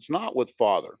 because it's not with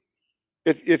Father.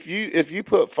 If you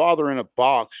put Father in a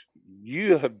box,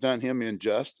 you have done him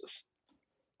injustice,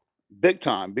 big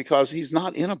time, because he's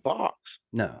not in a box.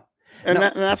 No. And No.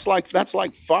 that's like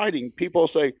fighting. People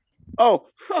say, "Oh,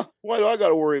 why do I got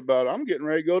to worry about it? I'm getting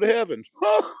ready to go to heaven."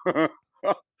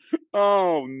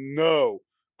 Oh no.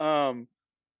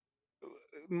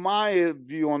 My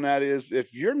view on that is,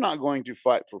 if you're not going to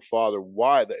fight for Father,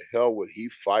 why the hell would he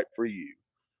fight for you?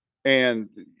 And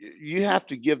you have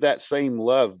to give that same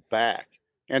love back.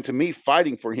 And to me,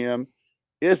 fighting for him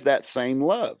is that same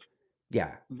love.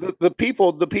 Yeah. The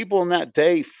people in that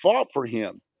day fought for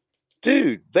him.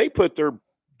 Dude, they put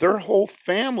their whole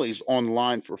families on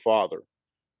line for Father.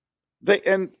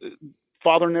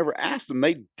 Father never asked them.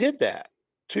 They did that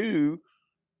to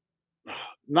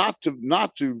not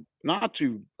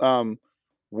to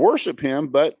worship him,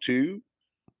 but to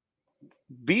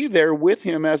be there with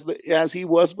him as he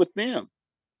was with them.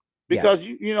 Because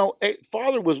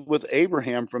Father was with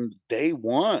Abraham from day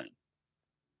one.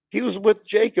 He was with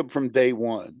Jacob from day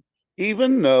one,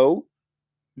 even though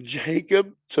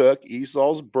Jacob took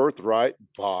Esau's birthright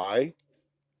by,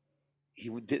 he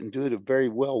didn't do it a very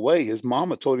well way. His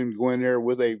mama told him to go in there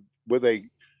with a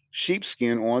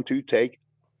sheepskin on to take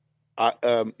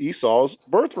Esau's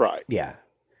birthright. Yeah.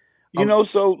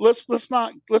 So let's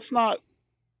not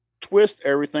twist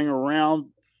everything around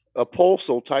a pole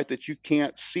so tight that you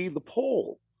can't see the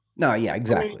pole. No, yeah,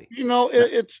 exactly.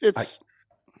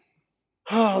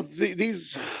 I mean,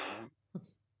 these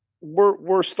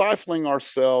we're stifling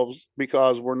ourselves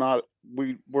because we're not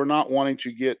wanting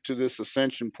to get to this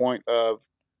ascension point of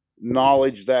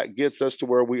knowledge that gets us to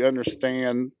where we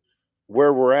understand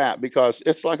where we're at. Because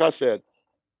it's like I said,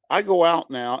 I go out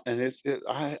now, and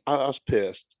I was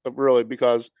pissed, really,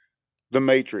 because the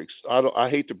Matrix. I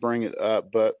hate to bring it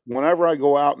up, but whenever I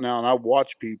go out now and I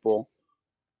watch people,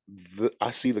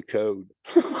 I see the code.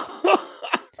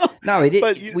 No, it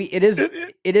is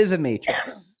a matrix.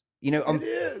 It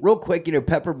is. Real quick,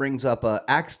 Pepper brings up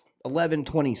Acts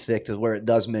 11:26 is where it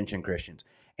does mention Christians,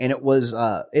 and it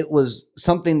was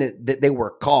something that they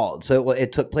were called. So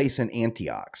it took place in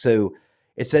Antioch. So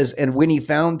it says, and when he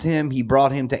found him, he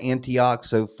brought him to Antioch.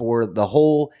 So for the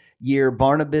whole year,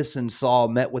 Barnabas and Saul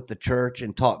met with the church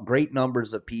and taught great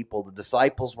numbers of people. The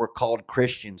disciples were called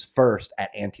Christians first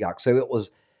at Antioch. So it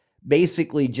was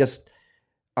basically just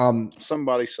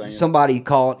somebody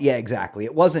calling. Yeah, exactly.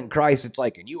 It wasn't Christ. It's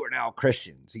like, and you are now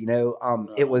Christians. No.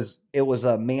 It was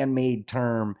a man-made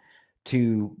term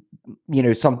to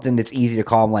something that's easy to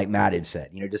call them, like Matt had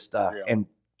said. And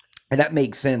that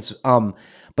makes sense.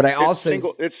 But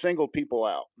it singled people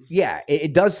out. Yeah,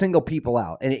 it does single people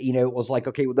out, and it was like,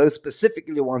 okay, well, those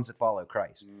specifically the ones that follow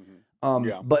Christ.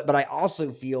 Mm-hmm. But I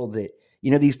also feel that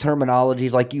these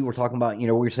terminologies, like you were talking about,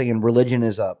 we're saying religion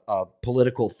is a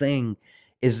political thing,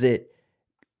 is that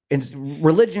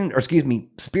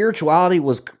spirituality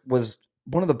was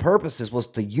one of the purposes was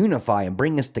to unify and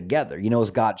bring us together,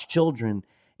 as God's children.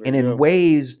 And in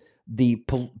ways, the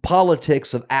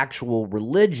politics of actual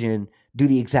religion do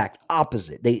the exact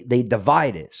opposite. They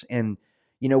divide us. And,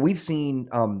 we've seen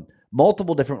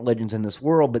multiple different religions in this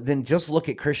world, but then just look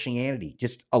at Christianity,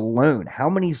 just alone. How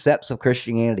many sects of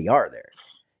Christianity are there?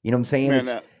 You know what I'm saying?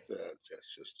 Man,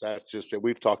 that's just it.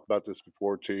 We've talked about this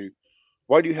before too.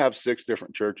 Why do you have 6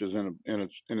 different churches in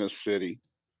a city?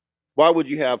 Why would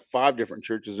you have 5 different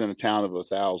churches in a town of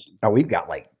 1,000? Oh, we've got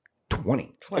like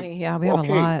 20. 20. Yeah, we have a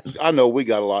Okay, lot. I know we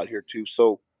got a lot here too.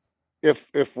 So if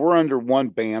we're under one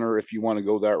banner, if you want to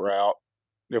go that route,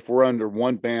 if we're under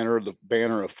one banner, the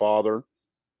banner of Father,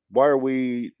 why are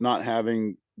we not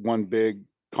having one big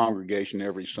congregation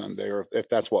every Sunday, or if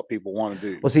that's what people want to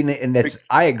do? Well, see, and that's,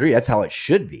 I agree. That's how it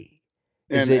should be.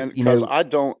 Is And it, because I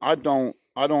don't,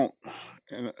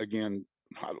 and again,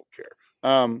 I don't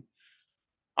care.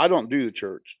 I don't do the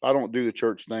church. I don't do the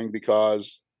church thing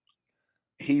because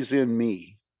he's in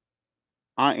me.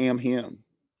 I am him.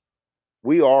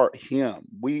 We are him.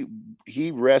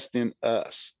 He rests in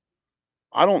us.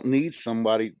 I don't need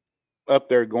somebody up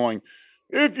there going,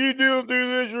 if you do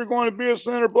this, you're going to be a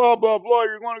sinner, blah, blah, blah.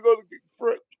 You're going to go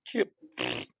to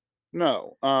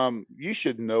no. You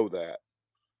should know that.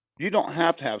 You don't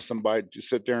have to have somebody to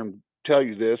sit there and tell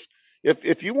you this.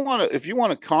 If you want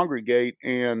to congregate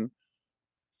and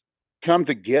come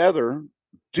together,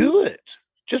 do it.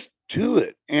 Just do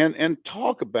it and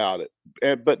talk about it.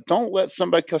 But don't let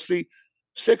somebody, because see,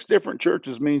 6 different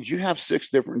churches means you have 6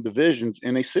 different divisions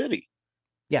in a city.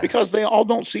 Yeah. Because they all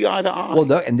don't see eye to eye.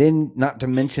 Well, and then not to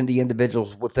mention the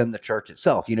individuals within the church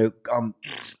itself.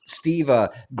 Steve,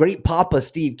 great Papa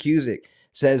Steve Cusick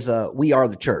says, we are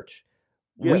the church.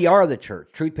 Yes. We are the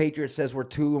church. Truth Patriot says we're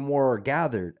 2 or more are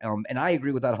gathered. And I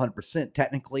agree with that 100%.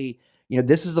 Technically,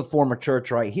 this is the form of church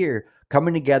right here,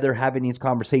 coming together, having these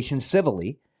conversations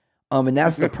civilly. And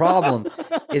that's the problem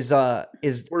is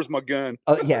where's my gun?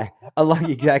 Yeah,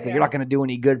 exactly. Yeah. You're not going to do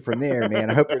any good from there, man.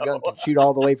 I hope your gun can shoot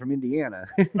all the way from Indiana.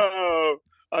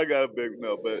 I got a big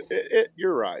no, but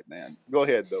you're right, man. Go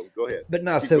ahead, though. Go ahead. But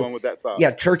no, Keep going with that thought.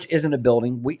 Yeah, church isn't a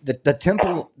building. The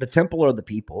temple are the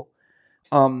people.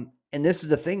 And this is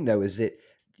the thing, though, is that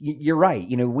you're right.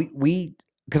 We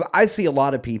because I see a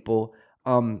lot of people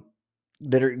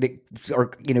that are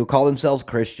call themselves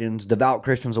Christians, devout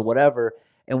Christians, or whatever.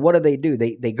 And what do?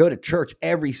 They go to church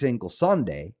every single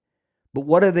Sunday. But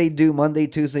what do they do Monday,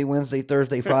 Tuesday, Wednesday,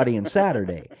 Thursday, Friday, and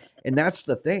Saturday? And that's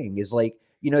the thing is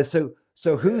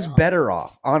so who's better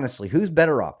off? Honestly, who's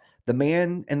better off? The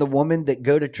man and the woman that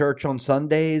go to church on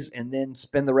Sundays and then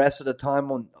spend the rest of the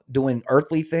time on doing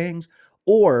earthly things,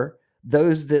 or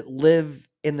those that live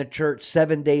in the church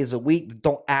 7 days a week that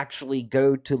don't actually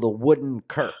go to the wooden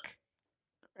kirk?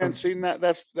 And see,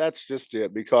 that's just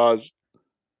it, because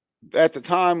at the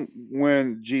time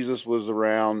when Jesus was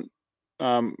around,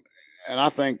 and I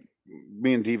think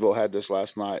me and Devo had this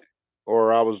last night,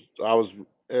 or I was.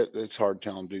 It's hard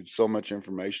telling, dude. So much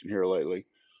information here lately.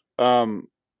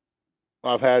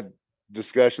 I've had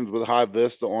discussions with High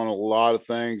Vista on a lot of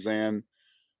things, and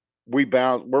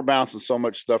we're bouncing so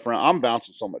much stuff around. I'm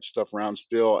bouncing so much stuff around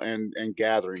still, and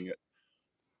gathering it.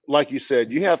 Like you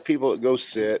said, you have people that go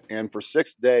sit, and for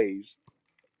 6 days,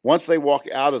 once they walk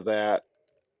out of that,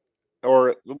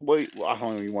 or wait, I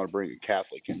don't even want to bring a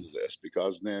Catholic into this,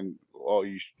 because then,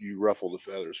 you ruffle the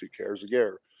feathers. Who cares?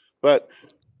 Again, but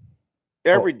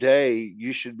every day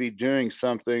you should be doing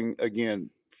something. Again,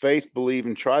 faith, believe,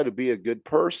 and try to be a good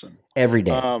person Every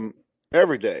day.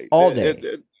 Every day, all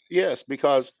day. Yes,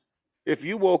 because if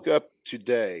you woke up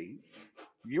today,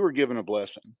 you were given a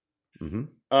blessing. Mm-hmm.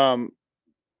 And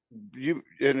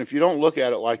if you don't look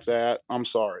at it like that, I'm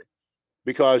sorry,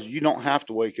 because you don't have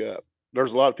to wake up.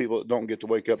 There's a lot of people that don't get to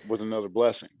wake up with another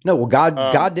blessing. No, well,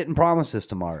 God didn't promise us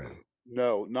tomorrow.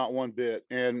 No, not one bit.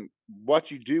 And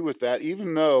what you do with that,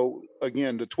 even though,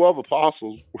 again, the 12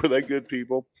 apostles, were they good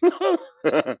people?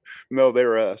 No,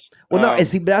 they're us. Well, no,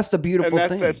 see, that's the beautiful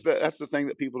thing. That's the thing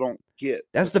that people don't get.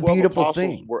 That's the beautiful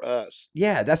thing. Were us.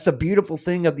 Yeah, that's the beautiful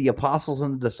thing of the apostles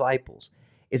and the disciples,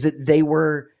 is that they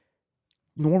were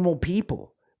normal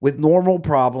people with normal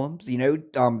problems.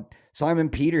 Simon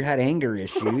Peter had anger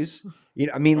issues.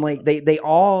 They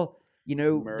all,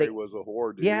 Mary was a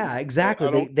whore, dude. Yeah,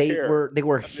 exactly. They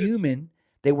were human.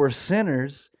 They were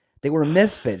sinners. They were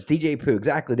misfits. DJ Pooh,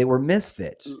 exactly. They were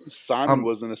misfits. Simon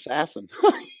was an assassin.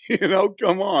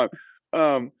 Come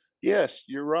on. Yes,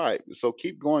 you're right. So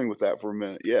keep going with that for a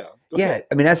minute. Yeah. Yeah.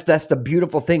 I mean, that's the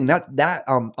beautiful thing.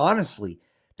 Honestly,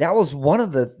 that was one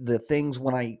of the things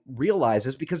when I realized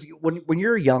this, because when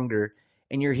you're younger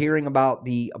and you're hearing about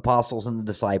the apostles and the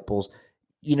disciples,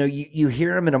 you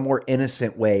hear them in a more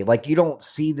innocent way. Like, you don't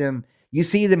see them, you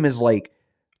see them as like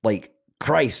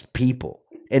Christ people,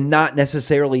 and not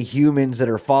necessarily humans that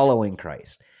are following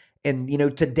Christ. And,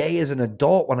 today as an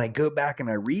adult, when I go back and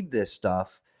I read this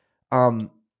stuff, I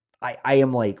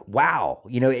am like, wow,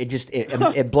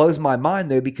 it blows my mind,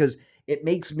 though, because it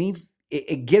makes me,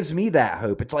 it gives me that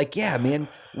hope. It's like, yeah, man,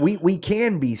 we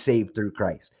can be saved through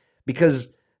Christ, because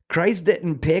Christ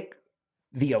didn't pick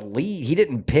the elite. He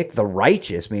didn't pick the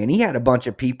righteous, man. He had a bunch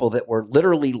of people that were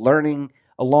literally learning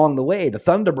along the way. The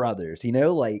Thunder Brothers,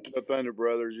 like The Thunder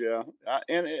Brothers, yeah.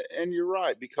 And you're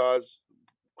right, because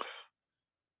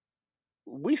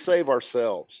we save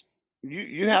ourselves.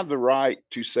 You have the right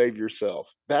to save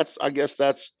yourself. I guess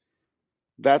that's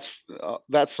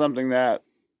something that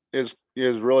is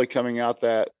really coming out,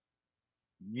 that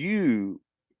you,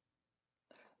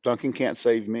 Duncan, can't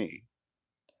save me.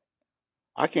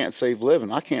 I can't save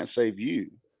living. I can't save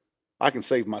you. I can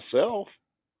save myself.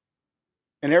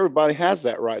 And everybody has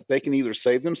that right. They can either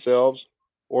save themselves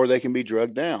or they can be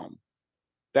drugged down.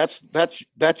 That's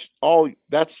all.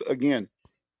 That's, again,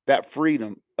 that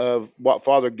freedom of what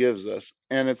Father gives us.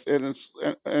 And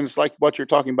it's like what you're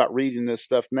talking about, reading this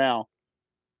stuff now.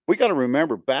 We got to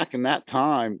remember, back in that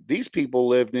time, these people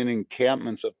lived in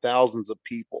encampments of thousands of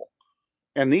people.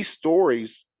 And these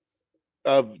stories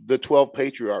of the 12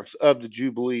 patriarchs, of the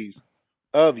Jubilees,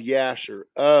 of Yasher,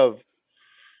 of,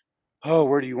 oh,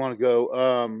 where do you want to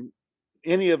go?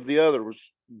 Any of the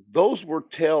others, those were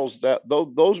tales,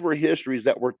 those were histories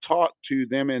that were taught to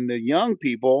them, and the young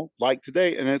people like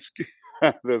today. And it's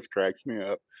this cracks me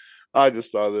up. I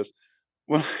just thought of this.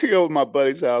 When I go to my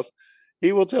buddy's house,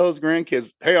 he will tell his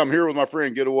grandkids, "Hey, I'm here with my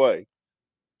friend, get away,"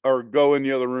 or "Go in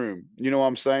the other room." You know what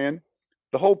I'm saying?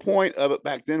 The whole point of it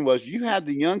back then was you had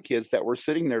the young kids that were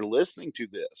sitting there listening to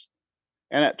this.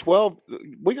 And at 12,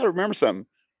 we got to remember something.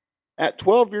 At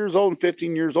 12 years old and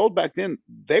 15 years old back then,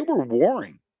 they were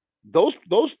warring. Those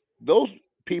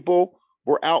people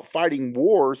were out fighting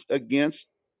wars against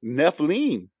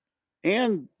Nephilim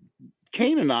and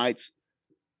Canaanites.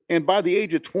 And by the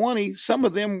age of 20, some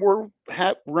of them were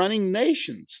running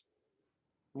nations.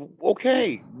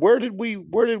 Okay, where did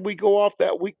we go off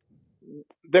that? We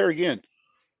there again,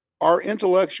 our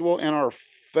intellectual and our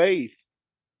faith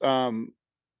um,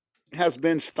 has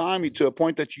been stymied to a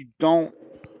point that you don't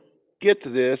get to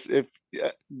this. If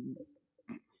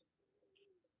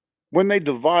When they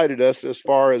divided us as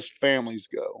far as families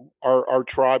go, our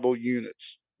tribal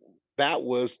units, that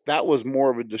was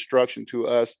more of a destruction to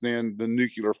us than the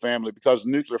nuclear family, because the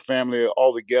nuclear family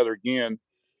altogether, again,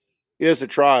 is a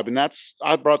tribe. And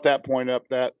I brought that point up,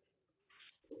 that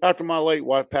after my late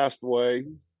wife passed away,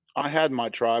 I had my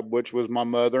tribe, which was my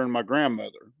mother and my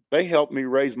grandmother. They helped me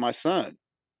raise my son.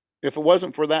 If it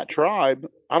wasn't for that tribe,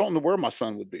 I don't know where my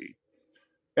son would be.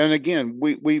 And again,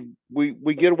 we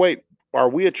get away. Are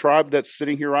we a tribe that's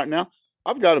sitting here right now?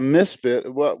 I've got a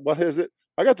misfit. What is it?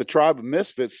 I got the tribe of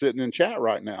misfits sitting in chat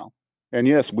right now. And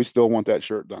yes, we still want that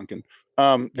shirt, Duncan.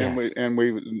 Yeah.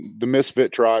 The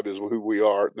misfit tribe is who we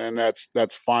are, and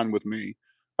that's fine with me.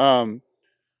 Um,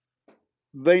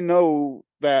 they know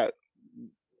that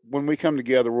when we come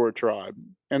together, we're a tribe,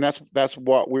 and that's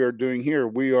what we are doing here.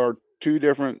 We are two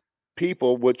different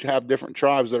people which have different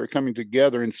tribes that are coming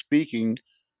together and speaking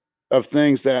of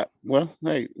things that, well,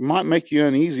 hey, might make you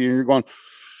uneasy, and you're going,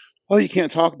 "Oh, you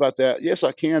can't talk about that." Yes,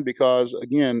 I can, because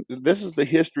again, this is the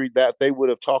history that they would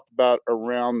have talked about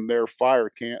around their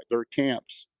their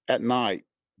camps at night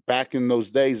back in those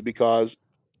days, because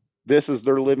this is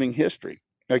their living history.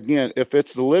 Again, if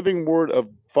it's the living word of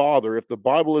Father, if the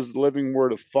Bible is the living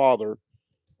word of Father,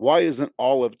 why isn't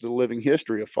all of the living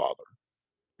history of Father?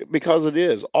 Because it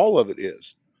is. All of it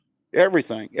is.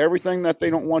 Everything that they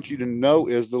don't want you to know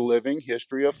is the living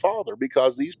history of Father,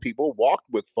 because these people walked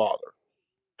with Father.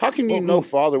 How can you Well, know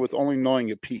Father with only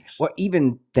knowing a piece? well,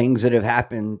 even things that have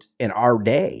happened in our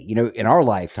day, in our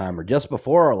lifetime or just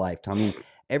before our lifetime. I mean,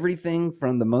 everything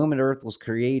from the moment Earth was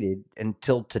created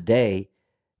until today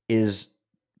is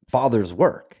Father's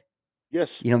work.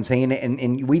 Yes. You know what I'm saying?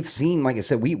 And we've seen, like I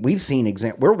said, we've seen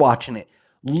we're watching it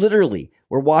literally.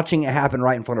 We're watching it happen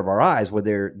right in front of our eyes, where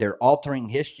they're altering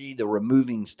history, they're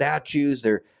removing statues,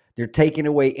 they're taking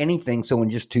away anything. So in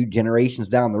just 2 generations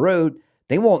down the road,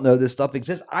 they won't know this stuff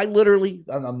exists.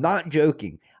 I'm not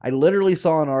joking. I literally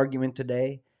saw an argument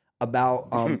today about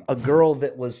a girl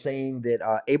that was saying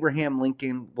that Abraham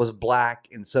Lincoln was black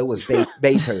and so was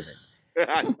Beethoven.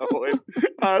 I know it.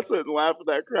 I sit and laugh at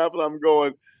that crap, and I'm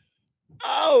going,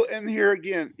 oh, and here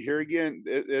again,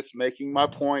 it's making my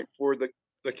point for the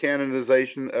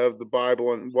canonization of the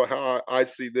Bible. And how I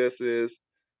see this is,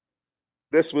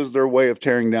 this was their way of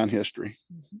tearing down history.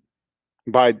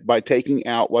 By taking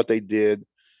out what they did,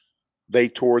 they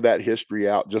tore that history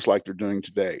out, just like they're doing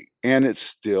today. And it's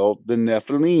still the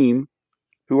Nephilim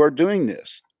who are doing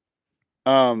this.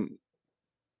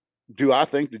 Do I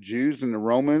think the Jews and the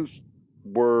Romans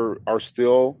are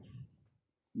still,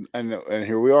 and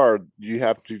here we are. You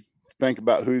have to think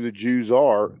about who the Jews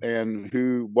are and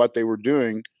what they were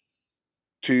doing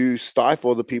to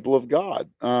stifle the people of God.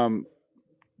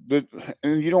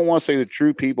 and you don't want to say the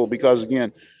true people, because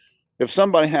again, if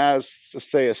somebody has,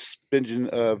 say, a spinning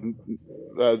of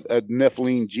a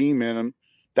Nephilim gene in them,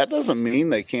 that doesn't mean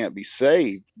they can't be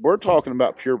saved. We're talking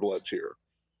about purebloods here,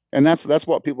 and that's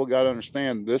what people got to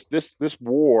understand. This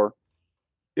war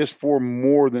is for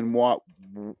more than what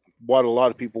a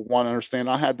lot of people want to understand.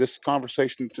 I had this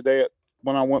conversation today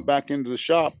when I went back into the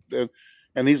shop,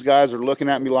 and these guys are looking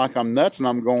at me like I'm nuts, and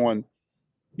I'm going,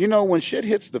 when shit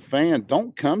hits the fan,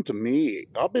 don't come to me.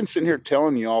 I've been sitting here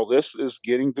telling you all this is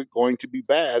going to be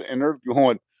bad, and they're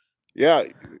going, yeah,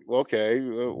 okay,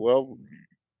 well,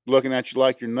 looking at you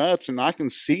like you're nuts, and I can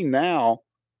see now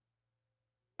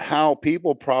how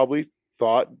people probably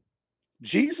thought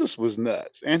Jesus was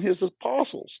nuts and his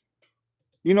apostles.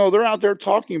 They're out there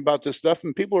talking about this stuff,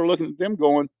 and people are looking at them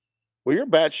going, well, you're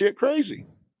batshit crazy.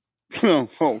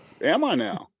 Oh, am I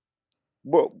now?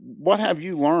 What have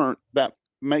you learned that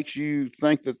makes you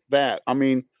think that? I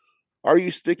mean, are you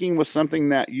sticking with something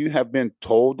that you have been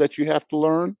told that you have to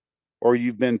learn, or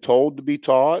you've been told to be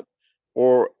taught,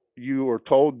 or you are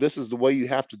told this is the way you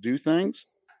have to do things?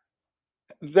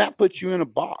 That puts you in a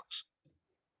box.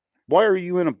 Why are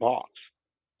you in a box?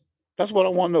 That's what I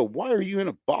want to know. Why are you in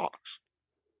a box?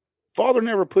 Father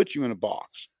never put you in a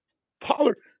box.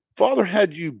 Father, Father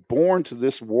had you born to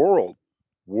this world,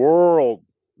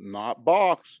 not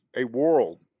box, a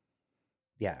world.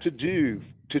 Yeah. To do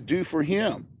for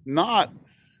Him, not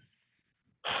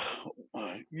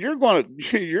you're gonna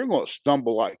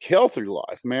stumble like hell through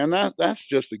life, man. That's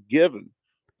just a given.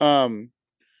 To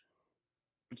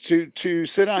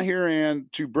sit out here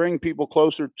and to bring people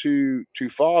closer to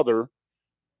Father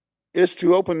is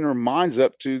to open their minds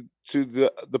up to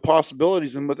the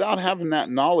possibilities, and without having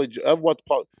that knowledge of what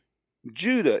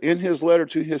Judah, in his letter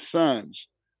to his sons,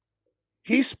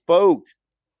 he spoke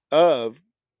of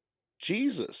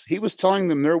Jesus. He was telling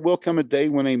them there will come a day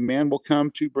when a man will come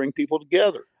to bring people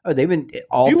together. Oh, they've been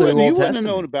all You through wouldn't, Old you wouldn't have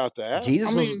Testament. known about that. Jesus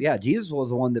I mean, Jesus was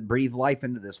the one that breathed life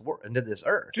into this into this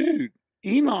earth. dude,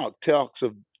 Enoch talks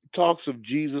of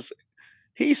Jesus.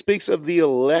 He speaks of the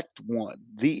elect one,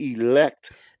 the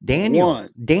elect one.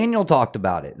 Daniel talked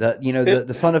about it.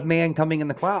 The Son of Man coming in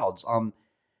the clouds.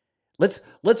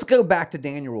 Let's go back to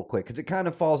Daniel real quick, because it kind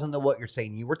of falls into what you're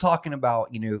saying. You were talking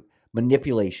about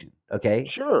manipulation, okay?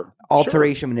 Sure,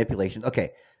 Alteration, manipulation.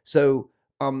 Okay, so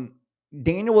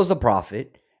Daniel was a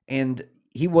prophet, and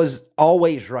he was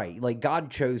always right. Like, God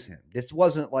chose him. This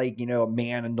wasn't like a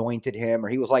man anointed him, or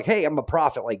he was like, "Hey, I'm a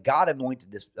prophet." Like, God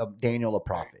anointed this Daniel a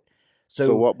prophet.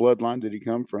 So what bloodline did he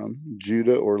come from?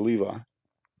 Judah or Levi?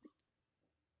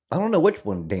 I don't know which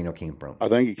one Daniel came from. I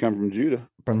think he come from Judah.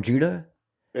 From Judah?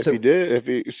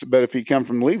 If he come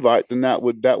from Levite, then that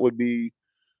would be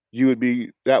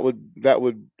that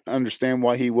would understand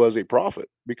why he was a prophet,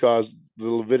 because the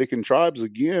Levitican tribes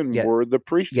again were the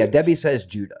priesthood. Yeah, Debbie says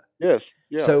Judah. Yes,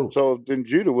 yeah. So then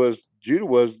Judah was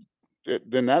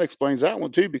then that explains that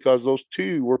one too, because those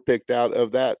two were picked out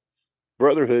of that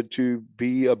brotherhood to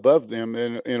be above them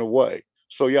in a way.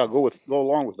 So yeah, go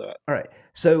along with that. All right.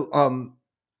 So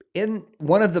in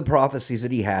one of the prophecies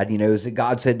that he had, is that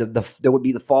God said that there would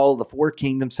be the fall of the four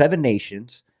kingdoms, 7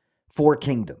 nations, 4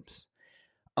 kingdoms.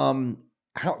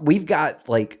 We've got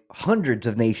like hundreds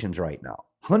of nations right now,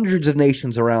 hundreds of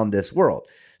nations around this world.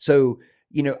 So,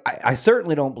 I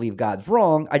certainly don't believe God's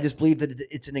wrong. I just believe that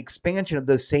it's an expansion of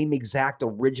those same exact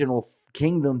original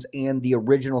kingdoms and the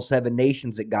original 7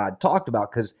 nations that God talked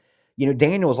about. Because,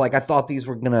 Daniel was like, I thought these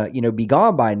were going to, be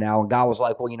gone by now. And God was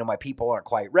like, well, my people aren't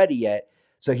quite ready yet.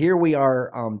 So here we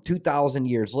are 2,000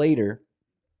 years later.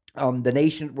 The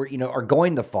nation are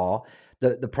going to fall.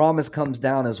 The promise comes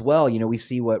down as well. We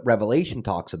see what Revelation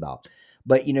talks about.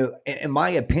 But, in my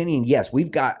opinion, yes,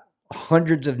 we've got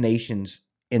hundreds of nations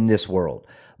in this world.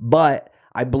 But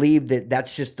I believe that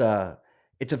that's just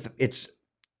it's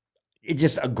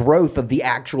just a growth of the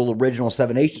actual original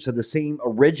 7 nations. So the same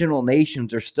original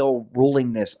nations are still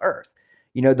ruling this earth.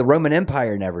 The Roman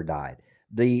Empire never died.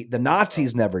 The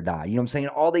Nazis never died. You know what I'm saying?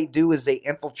 All they do is they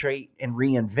infiltrate and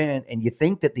reinvent, and you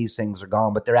think that these things are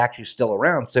gone, but they're actually still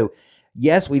around. So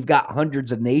yes, we've got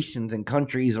hundreds of nations and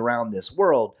countries around this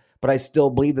world, but I still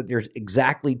believe that they're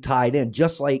exactly tied in,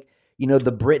 just like,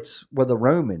 the Brits were the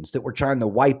Romans that were trying to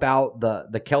wipe out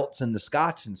the Celts and the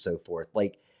Scots and so forth.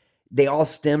 Like, they all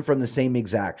stem from the same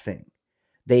exact thing.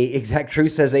 Exact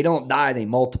truth says they don't die, they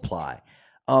multiply.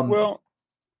 Well,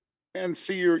 and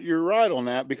see, you're right on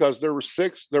that, because there were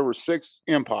six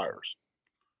empires,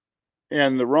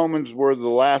 and the Romans were the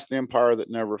last empire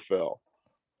that never fell.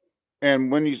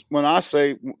 And when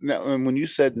you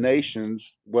said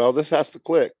nations, well, this has to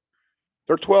click.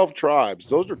 There are 12 tribes.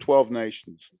 Those are 12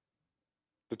 nations.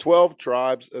 The 12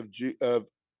 tribes of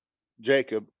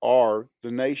Jacob are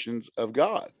the nations of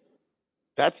God.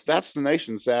 That's the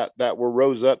nations that were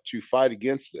rose up to fight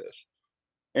against this.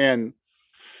 And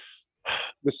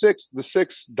the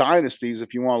six dynasties,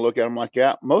 if you want to look at them like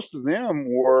that, most of them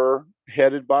were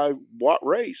headed by what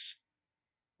race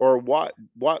or what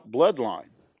bloodline?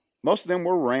 Most of them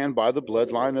were ran by the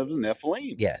bloodline of the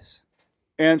Nephilim. Yes.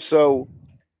 And so,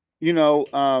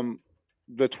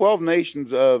 the 12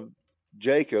 nations of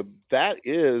Jacob, that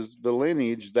is the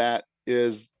lineage that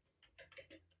is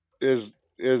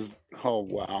oh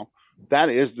wow. That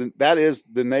is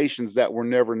the nations that were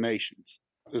never nations.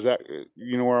 Is that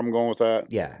you know where I'm going with that?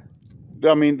 Yeah.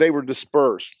 I mean, they were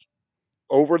dispersed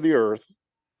over the earth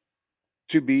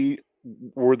to be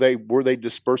were they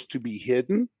dispersed to be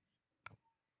hidden?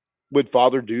 Would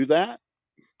Father do that?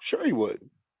 Sure he would.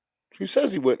 Who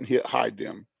says he wouldn't hide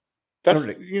them? That's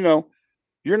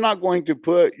you're not going to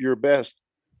put your best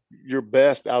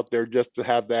out there just to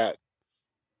have that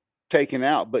taken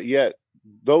out. But yet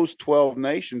those 12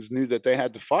 nations knew that they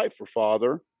had to fight for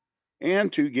Father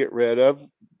and to get rid of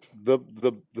the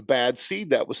bad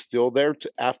seed that was still there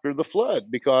after the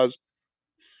flood, because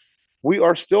we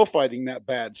are still fighting that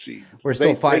bad seed. We're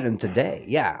still fighting them today.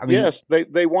 Yeah. I mean, yes,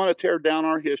 they want to tear down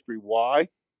our history. Why?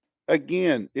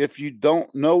 Again, if you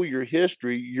don't know your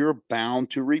history, you're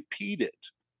bound to repeat it.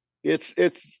 It's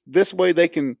this way they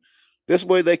can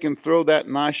throw that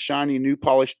nice shiny new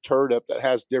polished turd up that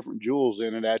has different jewels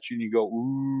in it at you, and you go,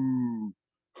 ooh,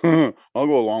 I'll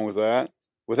go along with that,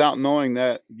 without knowing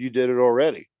that you did it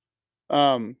already.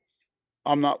 I'm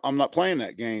not playing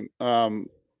that game.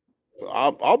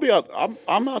 I'll be out.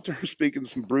 I'm out there speaking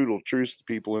some brutal truths to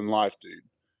people in life, dude,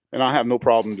 and I have no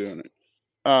problem doing it.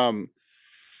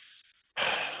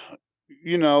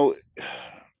 You know,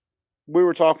 we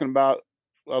were talking about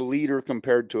a leader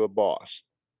compared to a boss.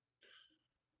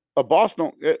 A boss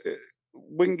don't.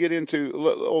 We can get into.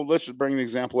 Let's just bring an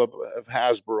example of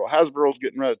Hasbro. Hasbro's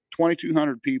getting rid of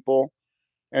 2,200 people,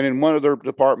 and in one of their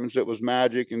departments, it was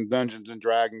Magic and Dungeons and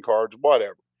Dragon cards,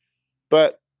 whatever.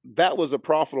 But that was a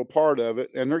profitable part of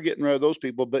it, and they're getting rid of those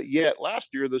people. But yet, last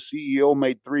year the CEO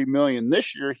made $3 million.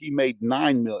 This year he made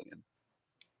 $9 million.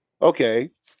 Okay,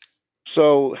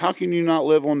 so how can you not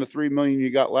live on the $3 million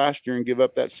you got last year and give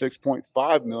up that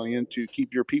 $6.5 million to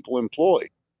keep your people employed?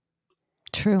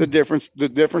 True. The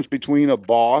difference between a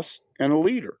boss and a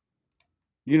leader,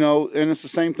 and it's the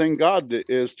same thing. God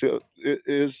is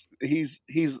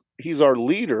he's our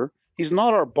leader. He's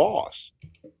not our boss.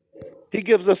 He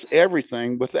gives us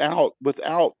everything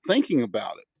without thinking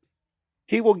about it.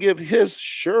 He will give his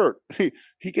shirt.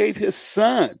 He gave his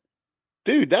son.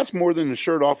 Dude, that's more than a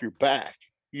shirt off your back,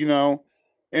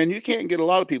 and you can't get a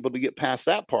lot of people to get past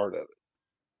that part of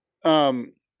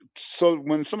it. So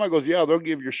when somebody goes, yeah, they'll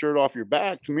give your shirt off your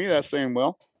back, to me, that's saying,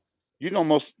 well, you'd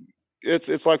almost,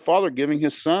 it's like Father giving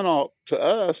his son to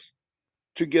us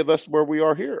to give us where we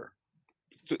are here.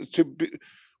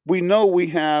 We know we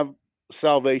have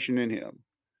salvation in him,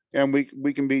 and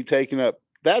we can be taken up.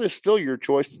 That is still your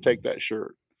choice to take that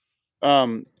shirt.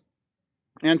 And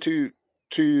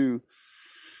to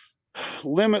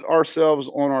limit ourselves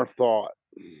on our thought.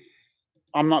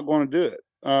 I'm not going to do it.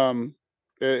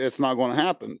 It's not going to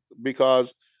happen,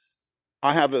 because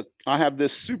I have this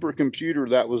supercomputer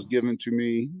that was given to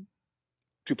me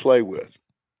to play with.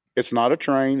 It's not a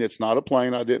train. It's not a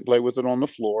plane. I didn't play with it on the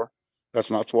floor.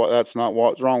 That's not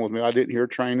what's wrong with me. I didn't hear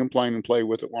train and plane and play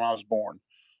with it when I was born.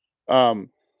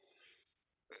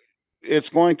 It's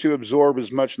going to absorb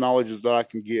as much knowledge as that I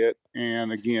can get.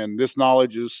 And again, this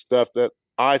knowledge is stuff that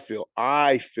I feel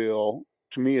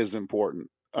to me is important.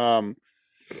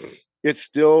 It's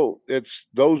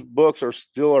those books are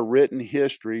still a written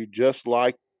history, just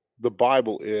like the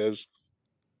Bible is.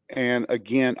 And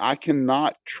again, I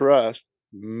cannot trust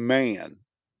man.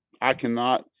 I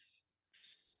cannot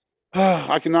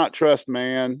trust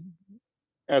man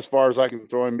as far as I can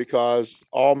throw him, because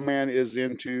all man is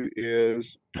into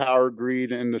is power,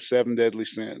 greed, and the 7 deadly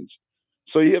sins.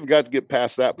 So you have got to get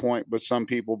past that point with some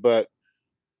people, but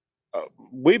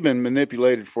we've been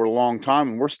manipulated for a long time,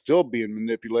 and we're still being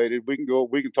manipulated. We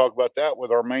can talk about that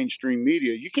with our mainstream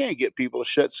media. You can't get people to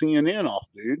shut CNN off,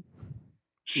 dude.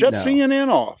 Shut CNN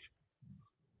off.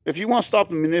 If you want to stop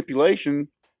the manipulation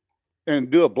and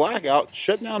do a blackout,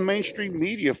 shut down mainstream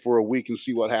media for a week and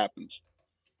see what happens.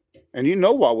 And you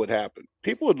know what would happen.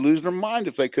 People would lose their mind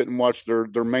if they couldn't watch their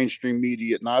mainstream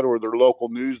media at night or their local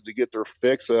news to get their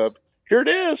fix of, here it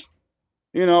is.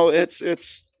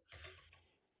 It's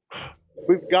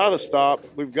we've got to stop.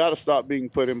 We've got to stop being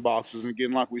put in boxes. And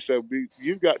again, like we said,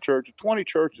 you've got 20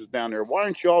 churches down there. Why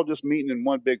aren't you all just meeting in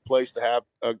one big place to have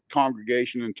a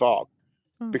congregation and talk?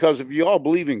 Because if you all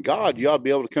believe in God, you ought to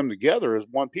be able to come together as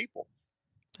one people.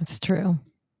 That's true.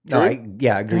 No, I agree.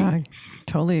 Yeah, I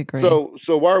totally agree.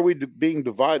 So why are we being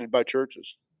divided by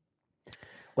churches?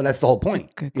 Well, that's the whole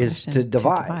point, is to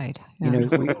divide. Yeah. You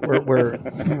know,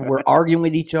 we're arguing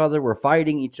with each other, we're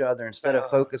fighting each other instead of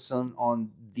focusing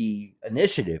on the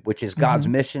initiative, which is God's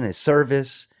mission, His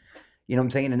service. You know what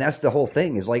I'm saying? And that's the whole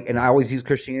thing. Is like, and I always use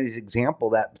Christianity as an example,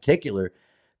 that particular,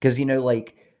 because you know,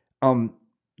 like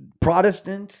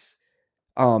Protestants,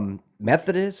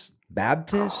 Methodists,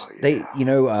 Baptists, they, you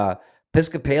know,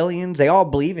 Episcopalians, they all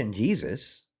believe in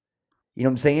Jesus. You know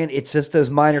what I'm saying? It's just those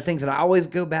minor things. And I always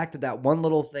go back to that one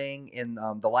little thing in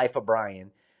The Life of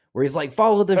Brian, where he's like,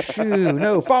 follow the shoe.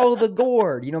 No, follow the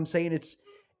gourd. You know what I'm saying?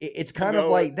 It's kind of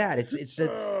like that.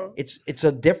 It's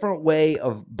a different way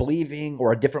of believing,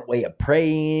 or a different way of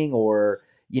praying, or,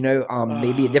 you know,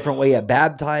 maybe a different way of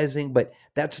baptizing. But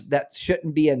that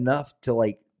shouldn't be enough to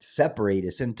like separate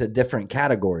us into different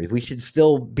categories. We should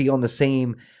still be on the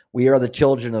same, we are the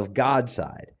children of God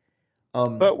side.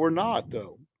 But we're not,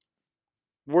 though.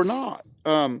 We're not.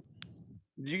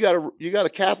 You got a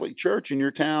Catholic church in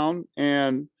your town,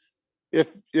 and if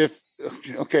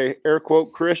okay, air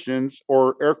quote Christians,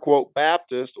 or air quote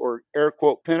Baptist, or air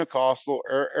quote Pentecostal,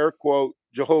 or air quote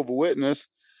Jehovah Witness,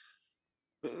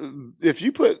 if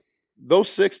you put those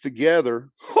six together,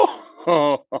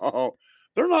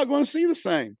 they're not going to see the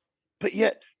same. But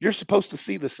yet you're supposed to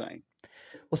see the same.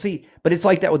 Well, see, but it's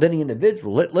like that with any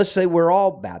individual. Let's say we're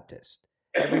all Baptist.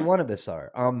 Every one of us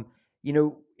are. You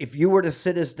know, if you were to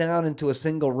sit us down into a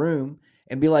single room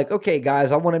and be like, okay,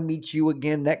 guys, I want to meet you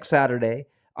again next Saturday.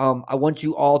 I want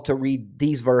you all to read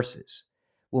these verses.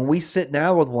 When we sit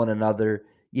down with one another,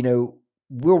 you know,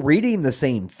 we're reading the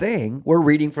same thing. We're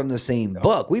reading from the same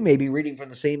book. We may be reading from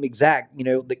the same exact, you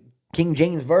know, the King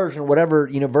James version, whatever,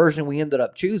 you know, version we ended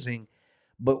up choosing,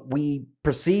 but we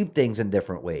perceive things in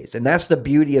different ways. And that's the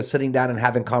beauty of sitting down and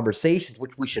having conversations,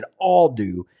 which we should all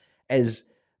do as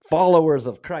followers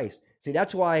of Christ. See,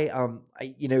 that's why,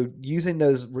 you know, using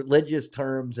those religious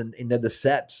terms and the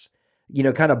decepts, you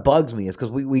know, kind of bugs me, is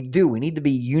because we need to be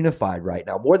unified right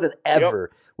now more than ever.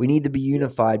 Yep. We need to be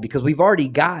unified because we've already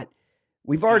got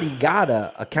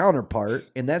a counterpart,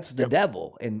 and that's the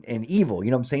devil and evil.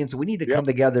 You know what I'm saying? So we need to come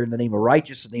together in the name of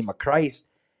righteousness, in the name of Christ,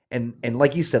 and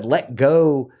like you said, let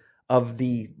go of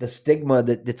the stigma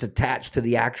that's attached to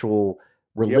the actual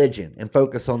religion and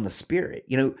focus on the spirit.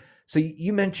 You know, so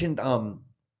you mentioned,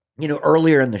 you know,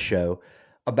 earlier in the show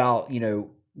about, you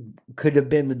know, could have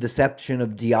been the deception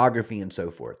of geography and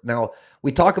so forth. Now,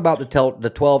 we talk about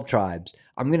the 12 tribes.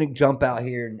 I'm going to jump out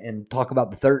here and talk about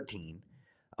the 13.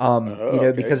 You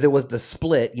know, because there was the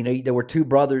split. You know, there were two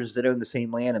brothers that owned the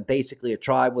same land, and basically a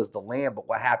tribe was the land. But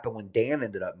what happened when Dan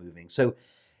ended up moving? So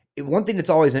one thing that's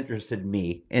always interested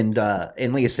me, and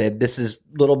like I said, this is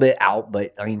a little bit out,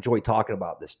 but I enjoy talking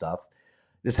about this stuff.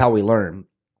 This is how we learn.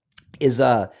 Is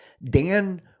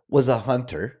Dan was a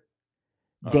hunter.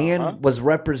 Dan was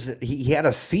he had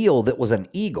a seal that was an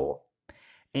eagle.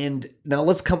 And now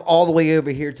let's come all the way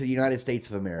over here to the United States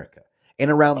of America and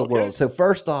around the world. So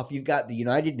first off, you've got the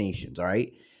United Nations, all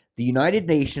right? The United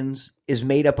Nations is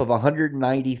made up of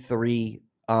 193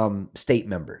 state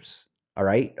members, all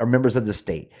right? Or members of the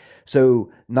state.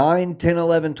 So 9, 10,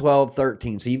 11, 12,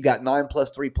 13. So you've got 9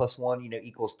 plus 3 plus 1, you know,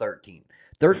 equals 13.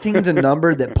 13 is a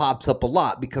number that pops up a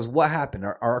lot because what happened?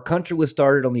 Our country was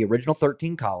started on the original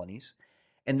 13 colonies.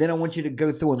 And then I want you to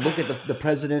go through and look at the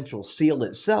presidential seal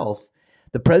itself.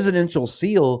 The presidential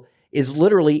seal is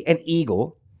literally an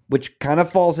eagle, which kind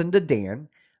of falls into Dan.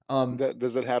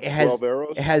 Does it have 12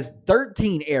 arrows? It has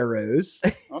 13 arrows.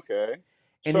 Okay.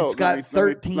 And so it's got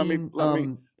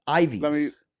 13 ivies.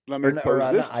 Let me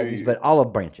pose this to you. But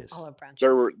olive branches.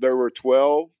 There were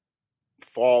 12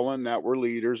 fallen that were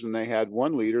leaders, and they had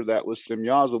one leader that was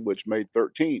Simyaza, which made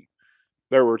 13.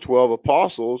 There were 12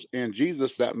 apostles, and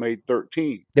Jesus that made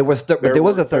 13. There was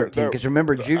a 13 because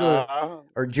remember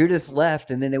Judas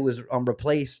left, and then it was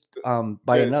replaced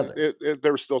by another.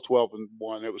 There were still 12 and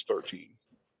one. It was 13.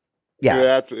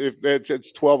 Yeah,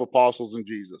 it's 12 apostles and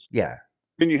Jesus. Yeah.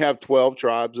 Then you have 12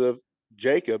 tribes of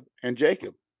Jacob and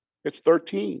Jacob. It's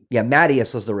 13. Yeah,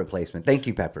 Matthias was the replacement. Thank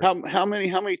you, Pepper. How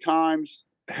many times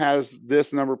has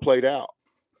this number played out?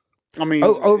 I mean,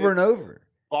 over and over.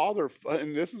 Father,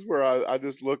 and this is where I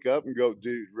just look up and go,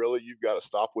 dude, really, you've got to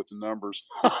stop with the numbers.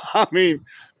 I mean,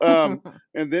 and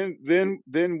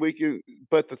then we can.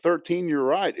 But the 13, you're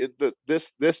right.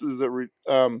 This is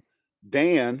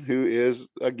Dan, who is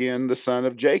again the son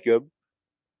of Jacob,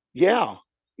 Yeah,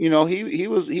 he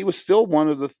was still one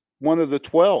of the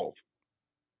 12.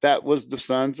 That was the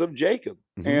sons of Jacob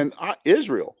Mhm. and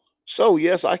Israel. So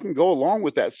yes, I can go along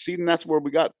with that. See, and that's where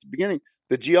we got at the beginning,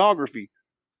 the geography,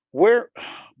 where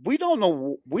we don't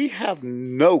know, we have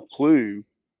no clue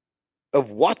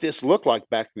of what this looked like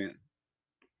back then.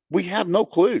 We have no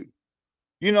clue.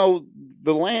 The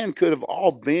land could have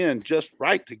all been just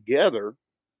right together,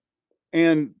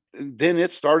 and then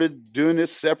it started doing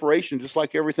its separation just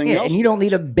like everything Yeah, and else you don't need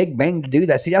does. a big bang to do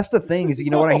that. See, that's the thing is,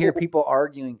 when I hear No. people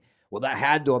arguing, well, that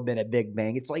had to have been a big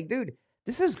bang. It's like, dude,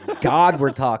 this is God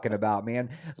we're talking about, man.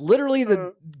 Literally,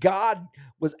 the God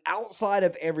was outside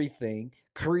of everything,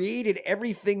 created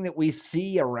everything that we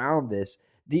see around us.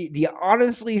 Do you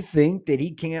honestly think that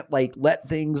he can't like let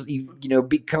things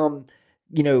become,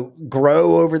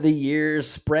 grow over the years,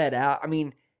 spread out? I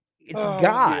mean, it's Oh,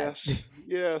 God. yes.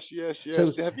 Yes, yes, So,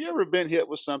 yes. Have you ever been hit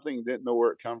with something and didn't know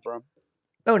where it come from?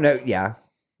 oh no, yeah,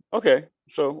 Okay.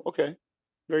 So, okay.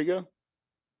 There you go.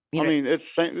 you I know, mean,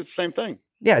 it's the same thing.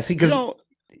 yeah. See, You because don't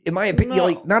in my opinion,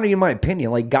 like no. not even my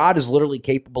opinion, like God is literally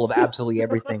capable of absolutely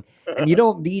everything, and you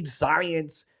don't need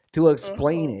science to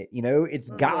explain Oh, it. It's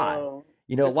God. no.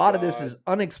 A It's lot of this God. is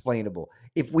unexplainable.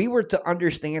 If we were to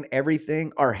understand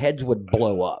everything, our heads would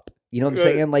blow up. You know what I'm Uh,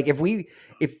 saying? Like if we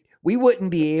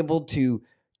wouldn't be able to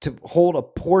hold a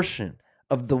portion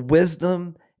of the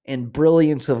wisdom and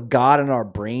brilliance of God in our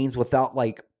brains without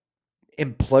like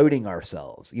imploding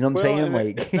ourselves. You know what I'm Well, saying?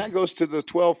 and Like, that goes to the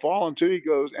 12 fallen too. He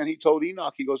goes, and he told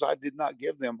Enoch, he goes, I did not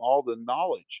give them all the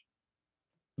knowledge.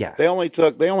 yeah. They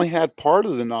only had part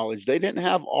of the knowledge. They didn't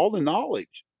have all the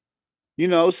knowledge.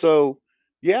 So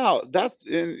yeah, that's,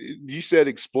 and you said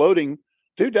exploding,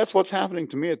 dude. That's what's happening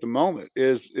to me at the moment.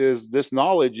 Is this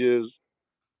knowledge is,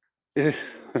 yeah,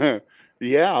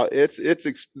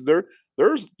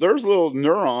 there's little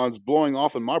neurons blowing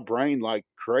off in my brain like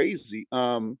crazy.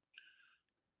 Oh,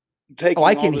 I Taking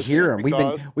all can this hear in them. We've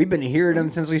been because, we've been hearing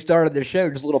them since we started the show.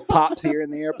 Just little pops here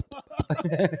and there.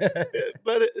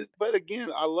 but again,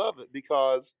 I love it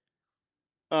because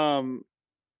um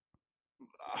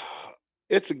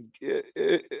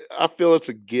I feel it's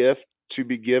a gift to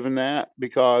be given that,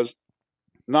 because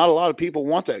not a lot of people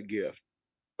want that gift.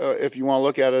 If you want to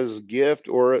look at it as a gift,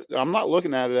 or I'm not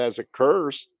looking at it as a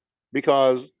curse,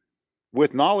 because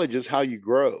with knowledge is how you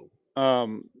grow.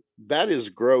 That is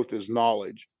growth, is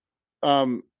knowledge.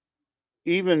 Um,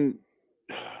 Even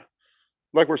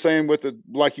like we're saying with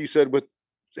like you said, with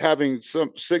having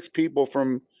some 6 people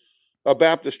from a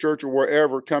Baptist church or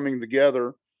wherever coming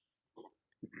together.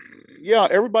 Yeah,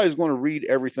 everybody's going to read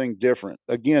everything different.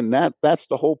 Again, that's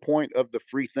the whole point of the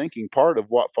free thinking part of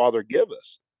what Father give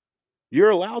us. You're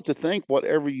allowed to think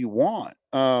whatever you want.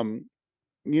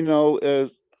 You know, uh,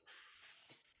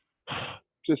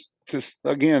 just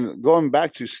again going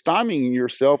back to stymieing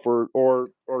yourself, or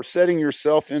setting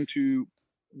yourself into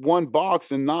one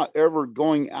box and not ever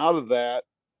going out of that.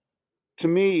 To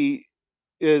me,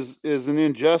 is an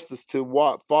injustice to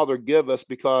what Father give us,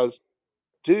 because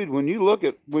dude, when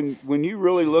you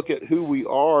really look at who we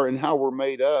are and how we're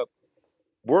made up,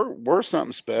 we're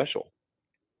something special.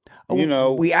 You Oh,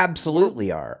 know, we we're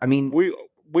absolutely are. I mean,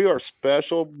 we are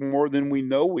special more than we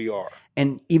know we are.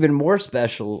 and even more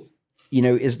special,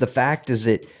 is the fact is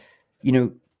that,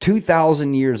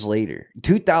 2,000 years later,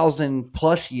 2,000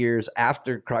 plus years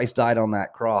after Christ died on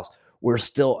that cross, we're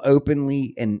still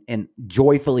openly and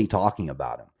joyfully talking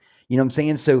about him. You know what I'm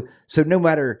saying? So no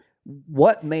matter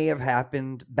what may have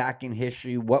happened back in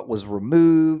history, what was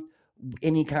removed,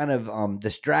 any kind of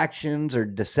distractions or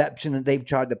deception that they've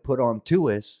tried to put on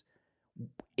to us,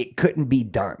 it couldn't be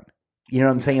done. You know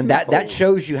what I'm saying? That No.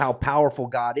 shows you how powerful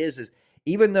God is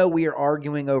even though we are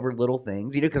arguing over little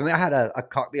things, because I had a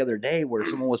talk the other day where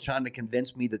someone was trying to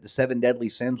convince me that the 7 deadly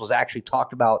sins was actually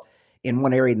talked about in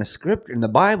one area in the script in the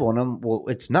Bible, and well,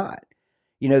 it's not.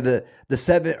 The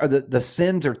seven or the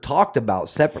sins are talked about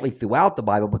separately throughout the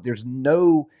Bible, but there's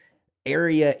no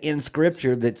area in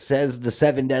scripture that says the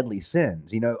 7 deadly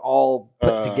sins, all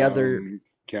put together.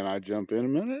 Can I jump in a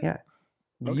minute? Yeah.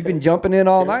 You've been Okay. jumping in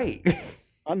all Okay. night.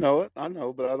 I know it. I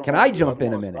know, but I don't Can I want to. I jump don't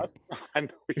in a want to minute? stop. I know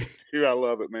you do. I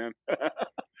love it, man.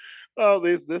 Oh,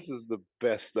 this is the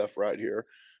best stuff right here.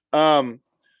 Um,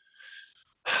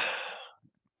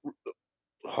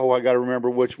 I got to remember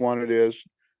which one it is.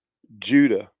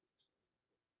 Judah.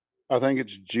 I think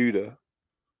it's Judah,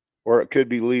 or it could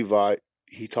be Levi.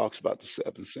 He talks about the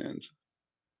 7 sins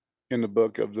in the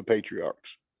book of the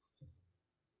patriarchs.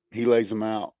 He lays them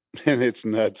out, and it's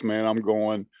nuts, man. I'm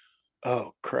going,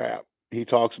 oh crap. He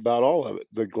talks about all of it: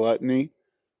 the gluttony,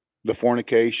 the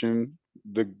fornication,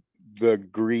 the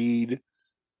greed,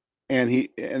 and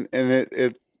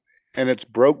and it's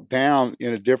broke down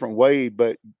in a different way,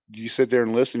 but you sit there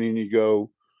and listen and you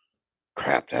go,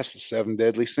 crap, that's the 7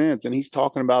 deadly sins. And he's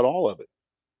talking about all of it.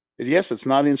 And yes, it's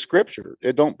not in scripture.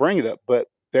 It don't bring it up, but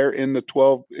they're in the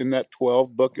 12, in that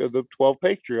 12 book of the 12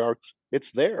 patriarchs.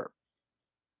 It's there.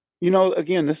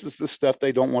 Again, this is the stuff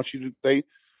they don't want you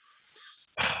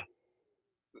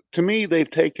to me, they've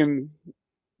taken,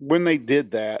 when they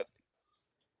did that,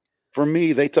 for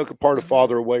me, they took a part of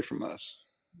Father away from us.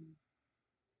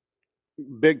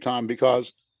 Big time,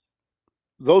 because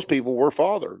those people were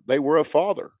Father. They were a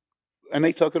father, and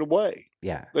they took it away.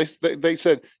 Yeah. They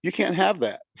said, you can't have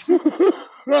that.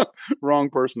 Wrong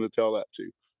person to tell that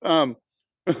to.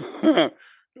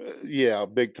 Yeah,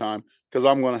 big time. Because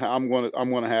I'm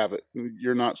gonna have it.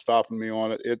 You're not stopping me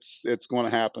on it. It's going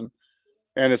to happen,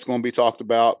 and it's going to be talked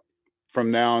about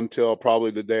from now until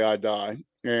probably the day I die.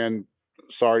 And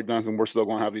sorry, Duncan, we're still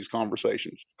going to have these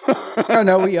conversations. Oh,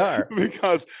 no, we are.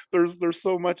 Because there's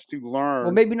so much to learn.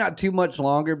 Well, maybe not too much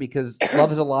longer, because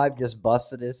Love is Alive just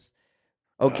busted us.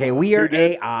 Okay, we are Who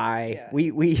did? AI. Yeah.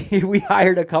 We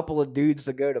hired a couple of dudes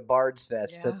to go to Bard's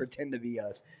Fest to Yeah. pretend to be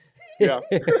us. Yeah.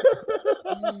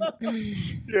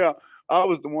 Yeah. I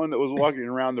was the one that was walking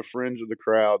around the fringe of the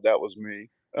crowd. That was me.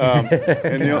 And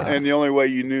the only way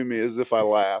you knew me is if I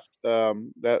laughed.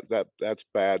 That's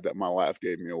bad that my laugh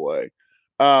gave me away.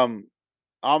 I'm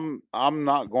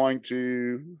not going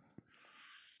to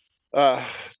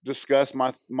discuss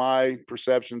my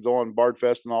perceptions on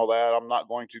Bardfest and all that. I'm not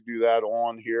going to do that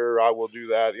on here. I will do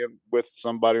that with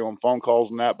somebody on phone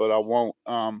calls and that, but I won't.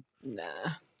 Nah.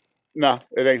 No,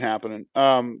 it ain't happening.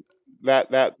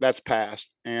 That's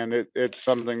past, and it's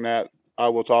something that I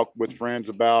will talk with friends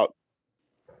about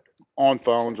on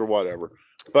phones or whatever.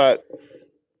 But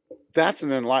that's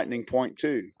an enlightening point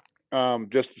too.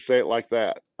 Just to say it like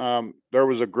that. There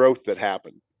was a growth that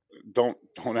happened. Don't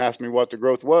ask me what the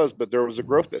growth was, but there was a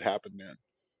growth that happened then,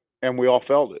 and we all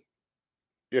felt it.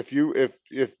 If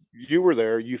you were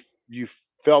there, you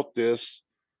felt this.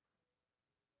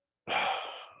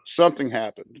 Something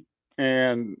happened,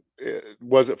 and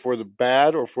was it for the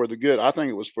bad or for the good? I think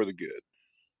it was for the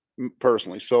good,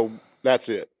 personally. So that's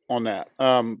it on that.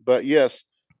 But yes,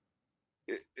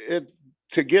 it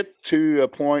to get to a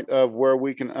point of where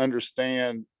we can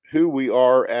understand who we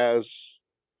are as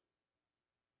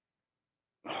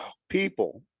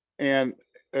people and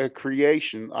a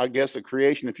creation, I guess a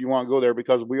creation, if you want to go there,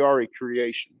 because we are a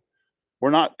creation. We're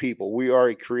not people. We are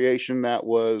a creation that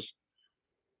was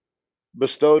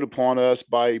bestowed upon us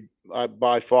by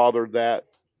Father, that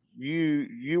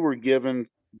you were given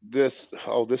this.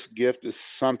 This gift is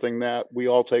something that we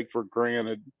all take for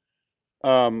granted.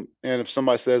 And if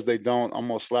somebody says they don't, I'm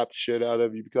gonna slap the shit out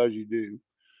of you, because you do.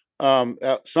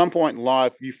 At some point in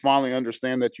life, you finally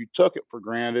understand that you took it for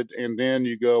granted, and then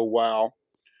you go, wow,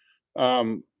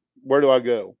 where do I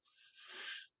go?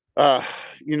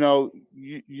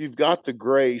 You've got the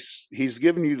grace. He's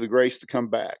given you the grace to come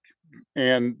back,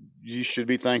 and you should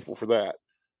be thankful for that.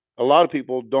 A lot of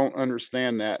people don't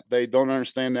understand that. They don't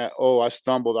understand that, oh, I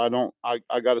stumbled.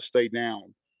 I got to stay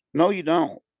down. No, you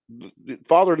don't.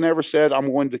 Father never said,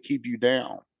 I'm going to keep you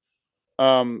down.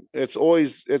 It's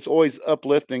always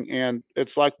uplifting. And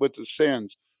it's like with the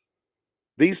sins,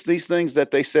 these things that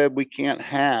they said we can't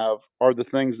have are the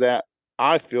things that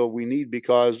I feel we need,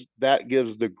 because that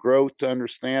gives the growth to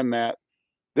understand that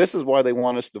this is why they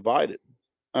want us divided.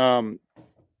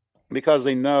 Because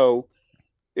they know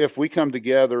if we come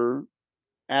together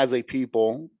as a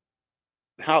people,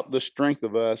 how the strength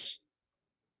of us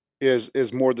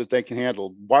is more that they can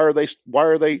handle. Why are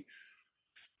they?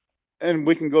 And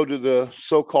we can go to the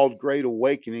so-called Great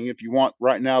Awakening if you want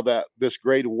right now, that this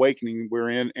Great Awakening we're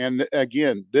in. And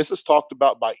again, this is talked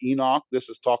about by Enoch. This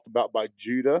is talked about by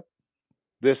Judah.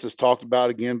 This is talked about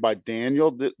again by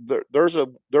Daniel. There's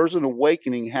an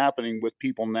awakening happening with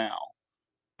people now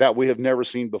that we have never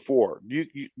seen before.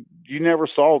 You never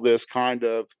saw this kind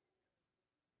of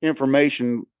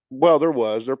information. Well, there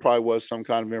probably was some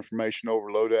kind of information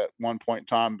overload at one point in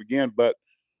time again, but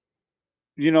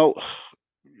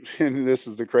and this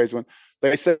is the crazy one.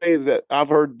 They say that I've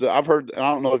heard, I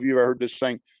don't know if you've ever heard this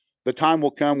saying, the time will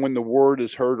come when the word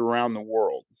is heard around the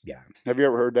world. Yeah. Have you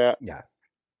ever heard that? Yeah.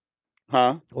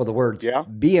 Huh? Well, the word's Yeah.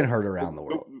 being heard around the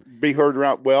world. Be heard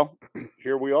around. Well,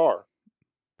 here we are.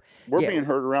 We're being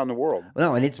heard around the world.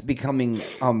 No, and it's becoming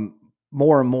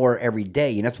more and more every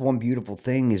day. And that's one beautiful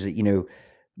thing, is that,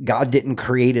 God didn't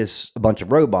create us a bunch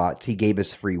of robots. He gave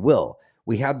us free will.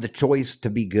 We have the choice to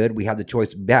be good. We have the choice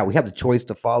to be bad. We have the choice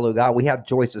to follow God. We have the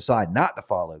choice to decide not to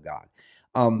follow God.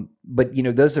 But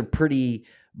those are pretty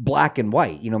black and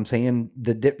white. You know what I'm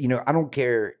saying? I don't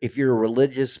care if you're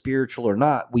religious, spiritual or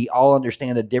not. We all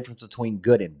understand the difference between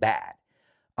good and bad.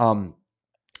 Um,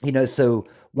 so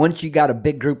once you got a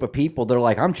big group of people, they're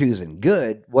like, I'm choosing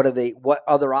good. What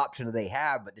other option do they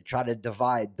have but to try to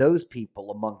divide those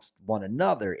people amongst one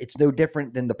another? It's no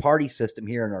different than the party system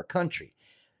here in our country.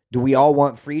 Do we all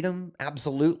want freedom?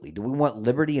 Absolutely. Do we want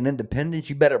liberty and independence?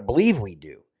 You better believe we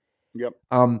do. Yep.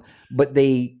 But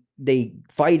they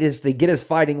fight us. They get us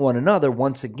fighting one another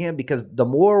once again, because the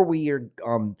more we are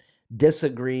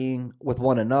disagreeing with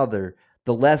one another,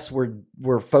 the less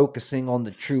we're focusing on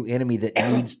the true enemy that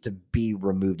needs to be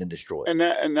removed and destroyed.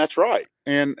 And that's right.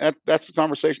 And that's the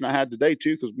conversation I had today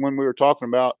too, because when we were talking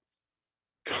about,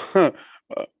 I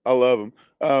love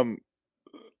him.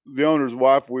 The owner's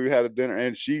wife, we had a dinner,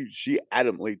 and she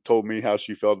adamantly told me how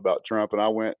she felt about Trump, and I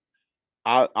went,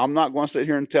 I'm not going to sit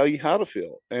here and tell you how to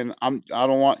feel, and I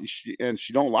don't want, and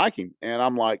she don't like him, and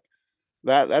I'm like,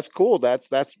 that's cool. That's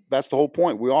the whole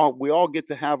point. We all get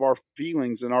to have our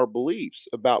feelings and our beliefs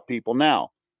about people. Now,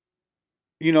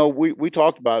 we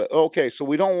talked about it. Okay, so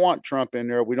we don't want Trump in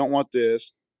there. We don't want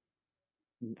this.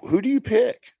 Who do you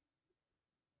pick?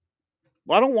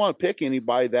 Well, I don't want to pick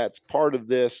anybody that's part of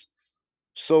this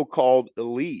so-called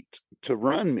elite to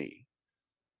run me.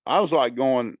 I was like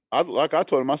going, like I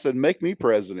told him, I said, make me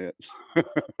president.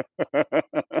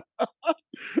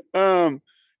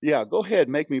 Yeah, go ahead,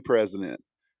 make me president.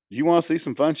 You want to see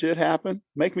some fun shit happen?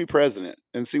 Make me president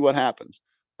and see what happens.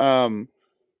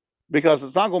 Because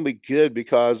it's not going to be good,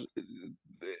 because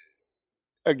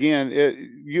again,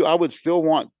 you would still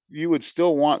want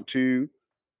to,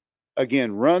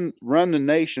 again, run the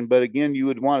nation, but again, you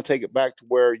would want to take it back to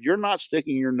where you're not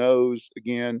sticking your nose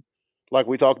again, like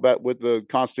we talked about with the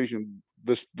Constitution.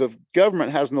 The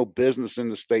government has no business in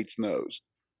the state's nose.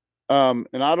 And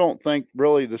I don't think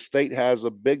really the state has a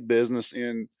big business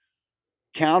in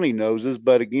county noses.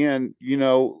 But again,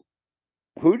 who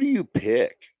do you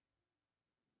pick?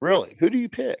 Really, who do you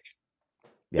pick?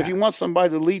 Yeah. If you want somebody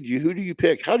to lead you, who do you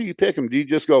pick? How do you pick them? Do you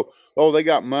just go, oh, they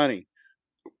got money?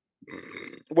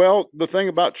 Well, the thing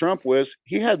about Trump was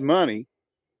he had money,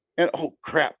 and oh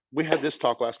crap, we had this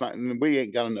talk last night, and we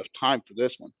ain't got enough time for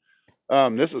this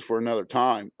one. This is for another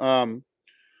time.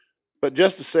 But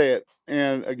just to say it,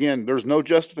 and again, there's no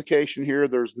justification here.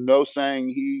 There's no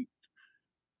saying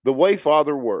the way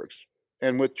Father works,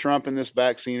 and with Trump and this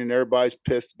vaccine, and everybody's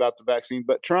pissed about the vaccine,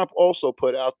 but Trump also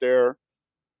put out there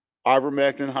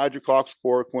ivermectin,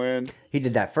 hydroxychloroquine. He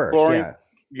did that first, chlorine, yeah.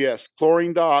 Yes,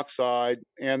 chlorine dioxide,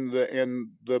 and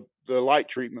the light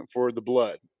treatment for the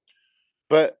blood.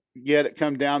 But yet it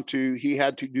come down to he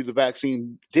had to do the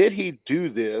vaccine. Did he do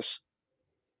this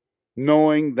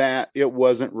knowing that it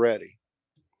wasn't ready?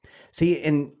 See,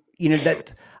 and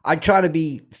that I try to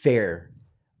be fair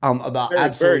about Very,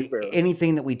 absolutely very fair.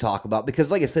 anything that we talk about,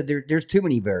 because like I said, there's too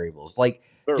many variables. Like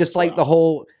Like the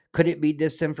whole, could it be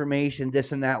disinformation,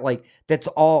 this and that? Like that's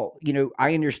all,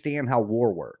 I understand how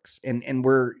war works, and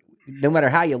we're, no matter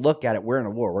how you look at it, we're in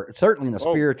a war. We're certainly in a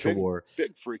spiritual war,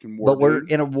 big freaking war. but we're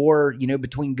in a war,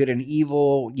 between good and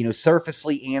evil,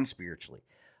 surfacely and spiritually.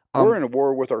 We're in a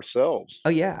war with ourselves. Oh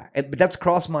yeah, but that's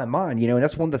crossed my mind, and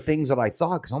that's one of the things that I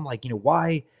thought, because I'm like,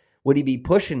 why would he be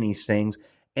pushing these things?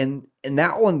 And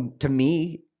that one to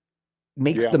me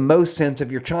makes the most sense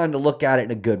if you're trying to look at it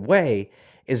in a good way,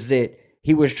 is that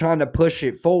he was trying to push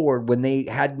it forward when they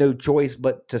had no choice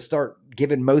but to start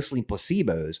giving mostly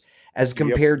placebos, as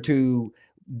compared to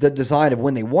the design of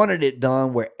when they wanted it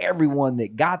done, where everyone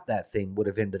that got that thing would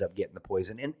have ended up getting the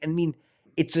poison. And I mean,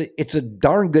 it's a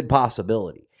darn good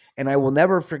possibility. And I will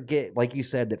never forget, like you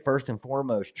said, that first and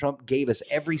foremost, Trump gave us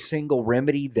every single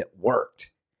remedy that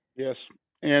worked. Yes.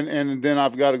 And then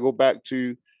I've got to go back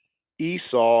to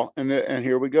Esau, and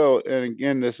here we go. And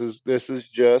again, this is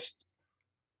just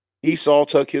Esau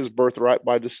took his birthright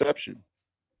by deception.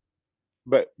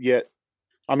 But yet,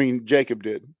 I mean, Jacob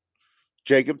did.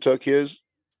 Jacob took his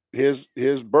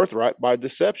birthright by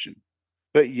deception.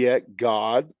 But yet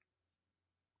God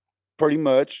pretty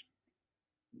much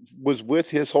was with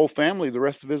his whole family the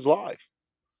rest of his life.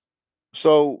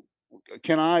 So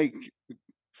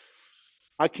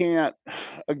I can't,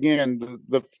 again,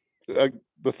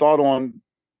 the thought on,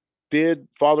 did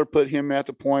Father put him at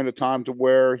the point of time to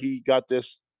where he got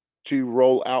this to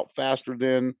roll out faster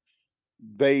than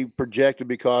they projected?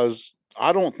 Because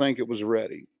I don't think it was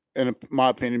ready, in my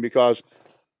opinion, because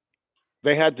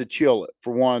they had to chill it.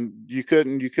 For one, you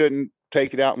couldn't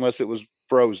take it out unless it was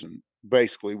frozen,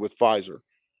 basically, with Pfizer.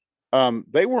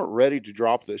 They weren't ready to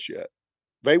drop this yet.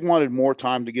 They wanted more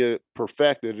time to get it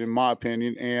perfected, in my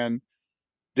opinion. And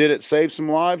Did it save some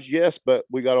lives? Yes, but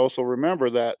we got to also remember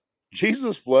that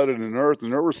Jesus flooded an earth,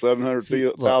 and there were See, look,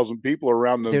 700,000 people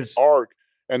around the there's ark,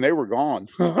 and they were gone.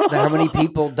 how many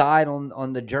people died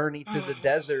on the journey through the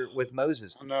desert with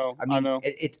Moses. I know, I I mean, know.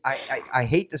 it's I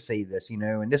hate to say this,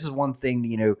 and this is one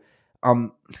thing,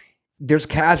 um, there's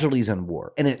casualties in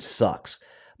war, and it sucks.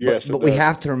 Yes, it But we does.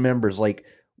 have to remember is like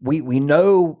we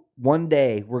know one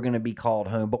day we're going to be called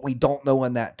home, but we don't know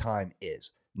when that time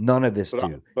is. None of us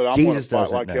do. But I'm going to Jesus fight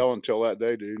doesn't like know. hell until that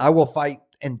day, dude. I will fight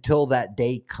until that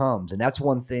day comes, and that's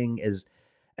one thing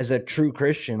as a true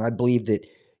Christian, I believe that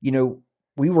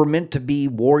we were meant to be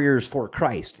warriors for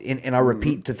Christ, and I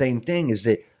repeat the same thing is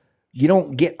that you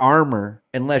don't get armor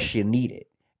unless you need it,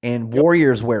 and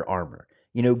warriors wear armor.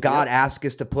 God asked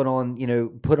us to put on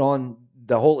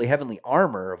the holy heavenly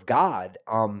armor of God.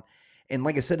 And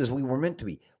like I said, as we were meant to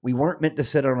be, we weren't meant to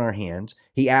sit on our hands.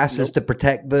 He asked us to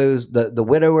protect those the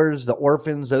widowers, the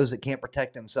orphans, those that can't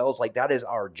protect themselves. Like that is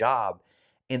our job.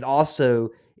 And also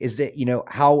is that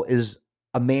how is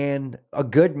a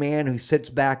good man who sits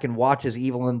back and watches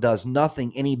evil and does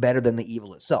nothing any better than the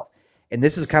evil itself. And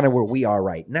this is kind of where we are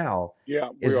right now. Yeah,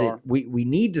 is we that are. we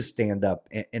need to stand up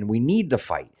and we need to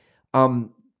fight.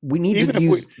 We need Even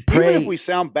to if pray. even if we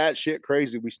sound batshit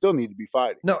crazy, we still need to be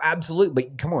fighting. No, absolutely.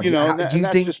 But come on, You know, do and you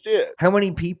that's think just it. how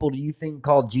many people do you think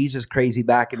called Jesus crazy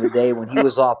back in the day when he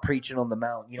was off preaching on the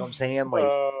mountain? You know what I'm saying? Like,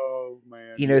 Oh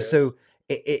man, yes. so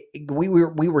we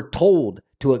were told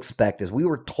to expect this. We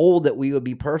were told that we would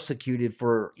be persecuted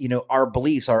for our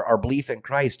beliefs, our belief in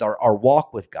Christ, our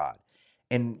walk with God,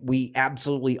 and we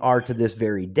absolutely are to this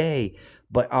very day.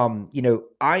 But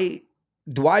I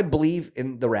believe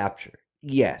in the rapture.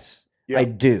 Yes, I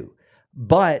do,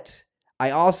 but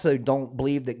I also don't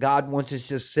believe that God wants us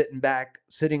just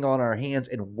sitting on our hands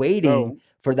and waiting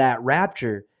for that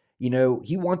rapture.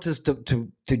 He wants us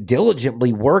to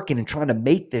diligently work and trying to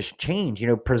make this change,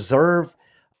 preserve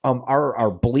our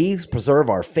beliefs,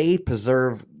 preserve our faith,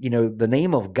 preserve, the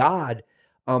name of God.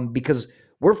 Because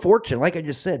we're fortunate, like I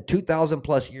just said, 2,000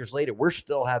 plus years later, we're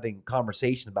still having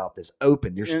conversations about this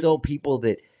open. There's still people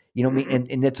that,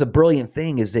 and it's a brilliant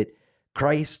thing is that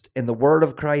Christ and the word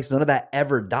of Christ, none of that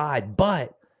ever died.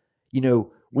 But,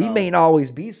 we may not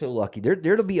always be so lucky.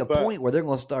 There'll be a point where they're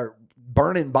going to start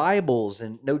burning Bibles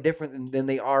and no different than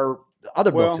they are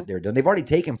other books that they're doing. They've already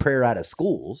taken prayer out of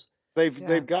schools.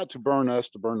 They've got to burn us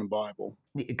to burn the Bible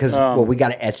because we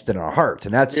got it etched in our hearts,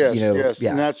 and that's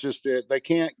and that's just it. They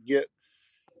can't get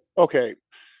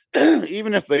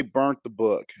even if they burnt the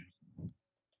book,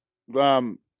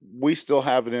 we still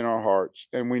have it in our hearts,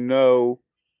 and we know.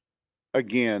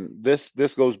 Again, this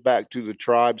goes back to the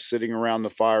tribes sitting around the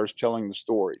fires telling the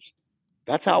stories.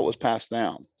 That's how it was passed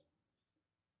down.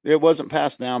 It wasn't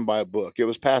passed down by a book. It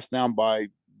was passed down by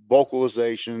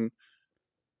vocalization,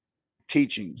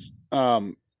 teachings.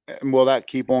 And will that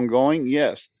keep on going?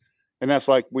 Yes. And that's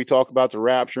like we talk about the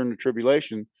rapture and the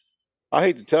tribulation. I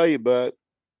hate to tell you, but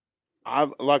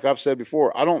like I've said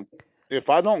before, if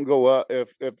I don't go up,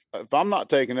 if I'm not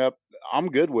taken up, I'm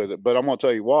good with it. But I'm gonna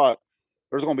tell you what,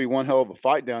 there's gonna be one hell of a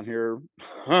fight down here.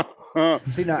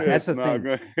 See, now that's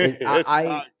the thing.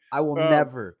 I will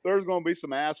never. There's gonna be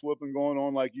some ass whooping going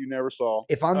on like you never saw.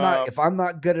 If I'm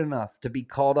not good enough to be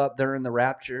called up during the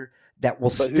rapture, that will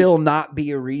still not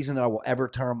be a reason that I will ever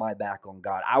turn my back on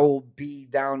God. I will be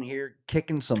down here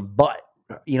kicking some butt.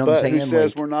 You know what I'm saying? Who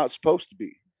says we're not supposed to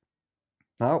be?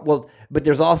 Well, but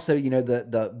there's also,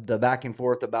 the back and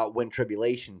forth about when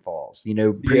tribulation falls,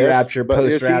 pre-rapture,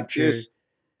 post-rapture.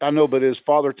 I know, but is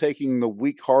Father taking the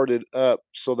weak-hearted up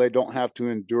so they don't have to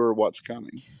endure what's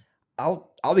coming?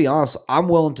 I'll be honest. I'm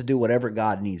willing to do whatever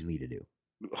God needs me to do.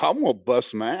 I'm gonna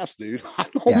bust some ass, dude. I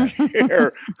don't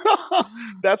care.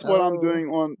 That's what I'm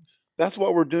doing that's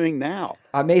what we're doing now.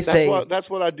 I may say that's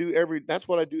what I do every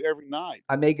night.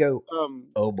 I may go,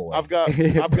 oh boy. I've got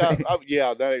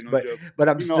that ain't no joke. But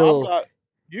I'm still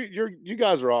you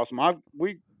guys are awesome.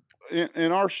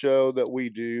 In our show that we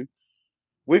do,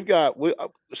 we've got a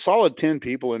solid 10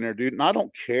 people in there, dude, and I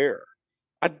don't care.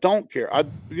 I don't care.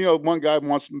 One guy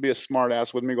wants to be a smart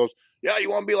ass with me, goes, yeah,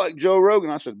 you want to be like Joe Rogan?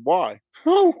 I said, why?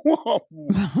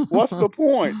 What's the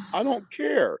point? I don't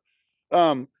care.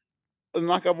 And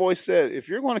like I've always said, if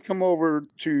you're going to come over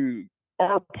to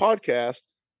our podcast,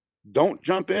 don't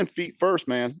jump in feet first,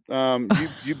 man.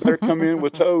 You better come in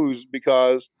with toes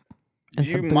because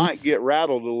you might get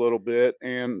rattled a little bit.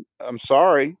 And I'm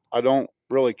sorry, I don't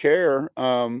really care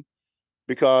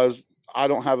because I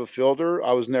don't have a filter.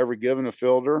 I was never given a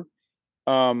filter.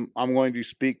 I'm going to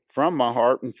speak from my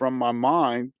heart and from my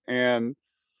mind. And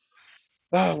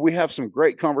we have some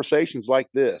great conversations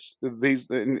like this.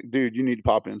 Dude, you need to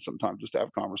pop in sometime just to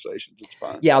have conversations. It's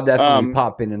fun. Yeah, I'll definitely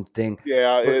pop in and thing.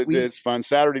 Yeah, But it's fun.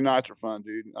 Saturday nights are fun,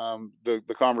 dude.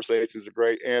 The conversations are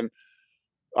great, and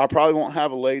I probably won't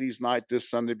have a ladies' night this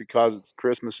Sunday because it's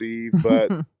Christmas Eve. But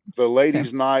the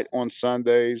ladies' night on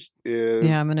Sundays is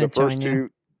Yeah, I'm gonna the first join you.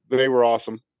 two. They were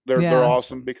awesome. They're Yeah.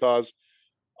 awesome because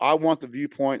I want the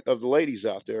viewpoint of the ladies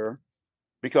out there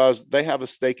because they have a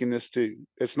stake in this too.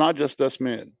 It's not just us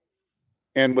men.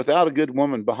 And without a good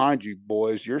woman behind you,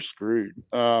 boys, you're screwed.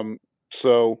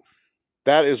 So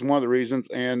that is one of the reasons.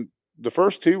 And the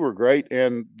first two were great.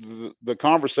 And the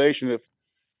conversation, if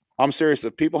I'm serious,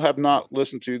 if people have not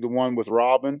listened to the one with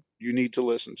Robin, you need to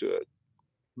listen to it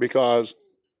because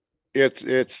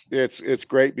it's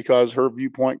great because her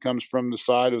viewpoint comes from the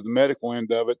side of the medical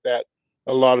end of it that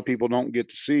a lot of people don't get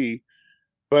to see,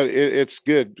 but it's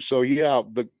good. So yeah,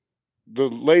 the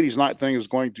ladies' night thing is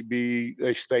going to be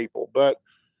a staple. But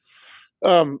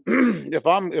if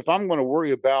I'm going to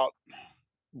worry about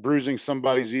bruising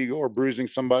somebody's ego or bruising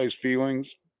somebody's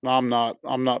feelings, I'm not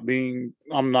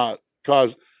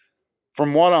because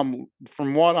from what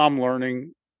I'm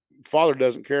learning, Father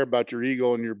doesn't care about your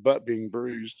ego and your butt being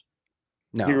bruised.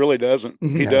 no, He really doesn't.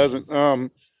 He No.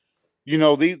 doesn't.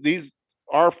 These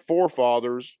our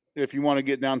forefathers, if you want to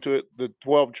get down to it, the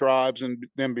 12 tribes and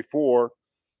then before,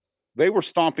 they were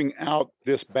stomping out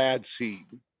this bad seed.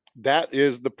 That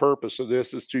is the purpose of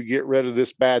this, is to get rid of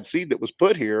this bad seed that was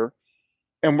put here.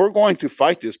 And we're going to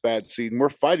fight this bad seed, and we're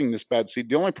fighting this bad seed.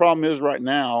 The only problem is right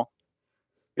now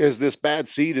is this bad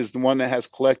seed is the one that has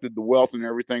collected the wealth and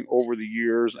everything over the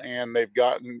years, and they've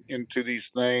gotten into these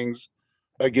things.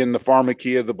 Again, the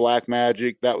pharmakia, the black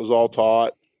magic, that was all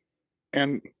taught.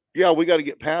 And yeah, we got to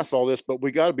get past all this, but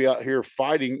we got to be out here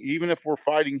fighting. Even if we're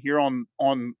fighting here on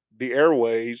the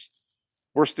airways,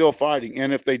 we're still fighting.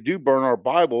 And if they do burn our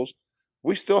Bibles,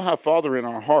 we still have Father in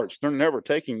our hearts. They're never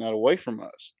taking that away from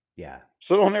us. Yeah.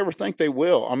 So don't ever think they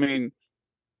will. I mean,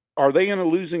 are they in a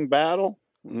losing battle?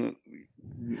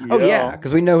 Oh yeah,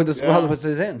 because we know who this Yeah. was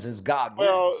ends. It's God.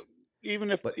 Well, wins.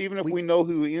 even if But we know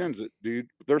who ends it, dude,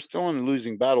 they're still in a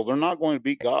losing battle. They're not going to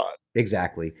beat God.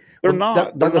 Exactly. They're Well,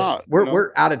 not. Douglas, They're not.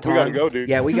 we're out of We time. gotta go, dude.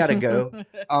 Yeah, we got to go.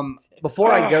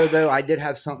 Before I go though, I did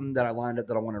have something that I lined up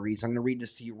that I want to read. So I'm going to read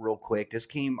this to you real quick. This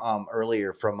came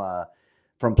earlier from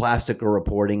Plastical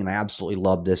Reporting, and I absolutely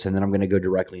love this. And then I'm going to go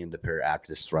directly into prayer after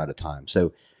this. We're out of time.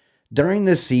 So during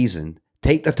this season,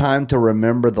 take the time to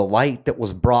remember the light that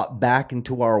was brought back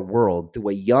into our world through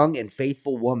a young and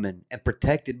faithful woman and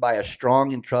protected by a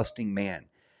strong and trusting man.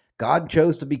 God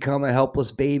chose to become a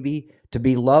helpless baby, to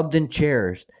be loved and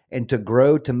cherished, and to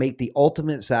grow to make the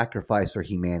ultimate sacrifice for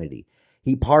humanity.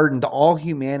 He pardoned all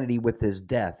humanity with his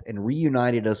death and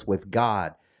reunited us with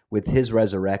God with his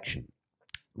resurrection.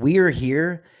 We are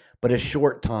here but a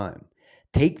short time.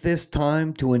 Take this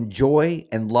time to enjoy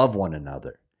and love one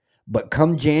another. But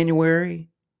come January,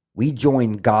 we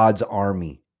join God's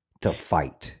army to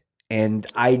fight. And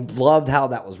I loved how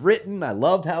that was written. I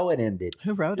loved how it ended.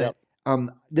 Who wrote Yep. it?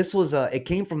 This was it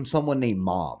came from someone named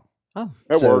Mom. Oh,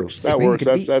 That So, works. That sweet. works.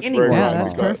 Could be That's very anyone's yeah, nice.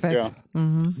 that's mom. perfect. Yeah.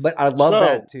 Mm-hmm. But I love So-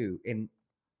 that too. And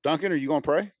Duncan, are you going to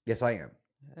pray? yes, I am.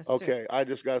 Okay. I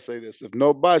just got to say this. If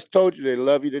nobody's told you they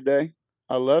love you today,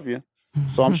 I love you.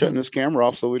 So I'm shutting this camera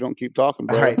off so we don't keep talking,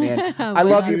 All brother. right, man. We I love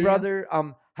love you, you. brother.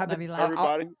 Love you, love.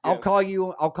 Everybody. I'll Yes. call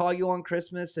you. I'll call you on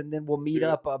Christmas, and then we'll meet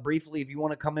Yeah. up briefly if you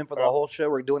want to come in for the Yep. whole show.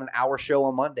 We're doing an hour show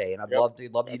on Monday, and I'd Yep. love you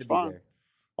That's to fine. be there.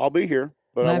 I'll be here,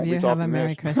 but I Love won't you. be Have talking a Merry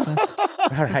this. Christmas.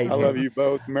 All right, I love man. you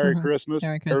both. Merry Christmas.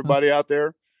 Merry Christmas. Everybody out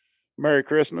there, Merry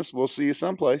Christmas. We'll see you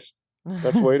someplace.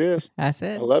 That's the way it is. That's I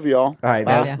it. love y'all. All right,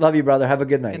 Bye. man. ya. Love you, brother. Have a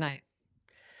good night. Good night.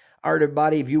 All right,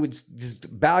 everybody. If you would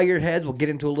just bow your heads, we'll get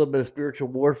into a little bit of spiritual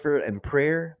warfare and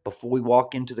prayer before we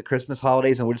walk into the Christmas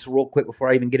holidays. And we'll just real quick before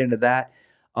I even get into that,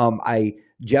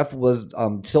 Jeff was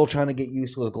still trying to get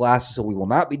used to his glasses, so we will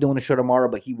not be doing a show tomorrow,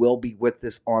 but he will be with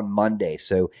us on Monday.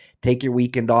 So take your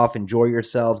weekend off, enjoy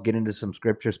yourselves, get into some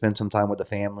scripture, spend some time with the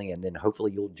family, and then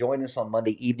hopefully you'll join us on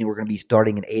Monday evening. We're going to be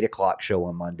starting an 8:00 show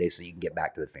on Monday, so you can get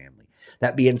back to the family.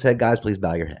 That being said, guys, please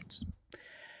bow your heads.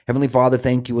 Heavenly Father,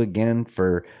 thank you again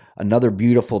for another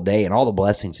beautiful day and all the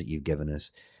blessings that you've given us.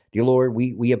 Dear Lord,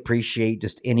 we appreciate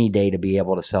just any day to be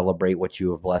able to celebrate what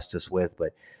you have blessed us with.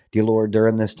 But dear Lord,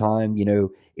 during this time,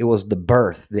 it was the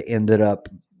birth that ended up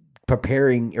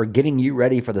preparing or getting you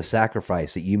ready for the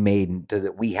sacrifice that you made so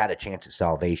that we had a chance at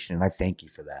salvation. And I thank you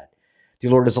for that.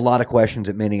 Dear Lord, there's a lot of questions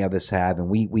that many of us have, and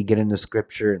we get into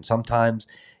scripture, and sometimes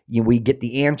we get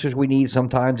the answers we need.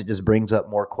 Sometimes it just brings up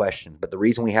more questions. But the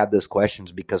reason we have those questions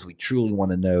is because we truly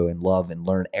want to know and love and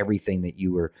learn everything that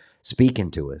you were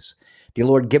speaking to us. Dear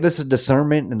Lord, give us the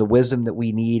discernment and the wisdom that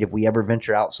we need if we ever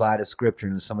venture outside of Scripture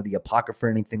and some of the Apocrypha or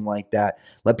anything like that.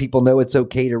 Let people know it's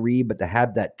okay to read, but to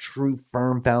have that true,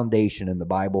 firm foundation in the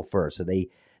Bible first, so they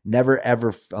never,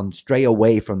 ever stray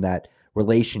away from that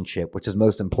relationship, which is the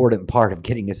most important part of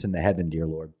getting us into heaven, dear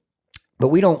Lord. But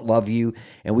we don't love you,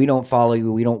 and we don't follow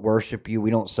you. We don't worship you.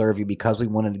 We don't serve you because we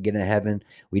wanted to get in heaven.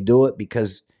 We do it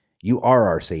because you are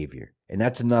our Savior. And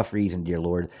that's enough reason, dear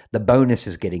Lord. The bonus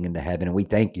is getting into heaven, and we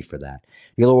thank you for that.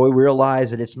 Dear Lord, we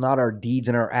realize that it's not our deeds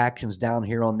and our actions down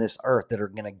here on this earth that are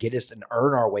going to get us and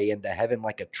earn our way into heaven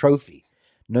like a trophy.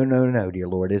 No, no, no, dear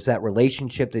Lord. It's that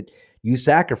relationship that you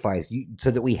sacrificed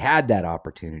so that we had that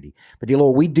opportunity. But dear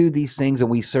Lord, we do these things and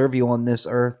we serve you on this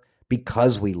earth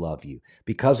because we love you,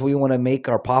 because we want to make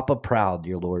our Papa proud,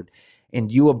 dear Lord.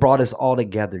 And you have brought us all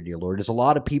together, dear Lord. There's a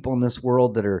lot of people in this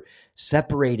world that are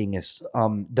separating us,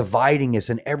 dividing us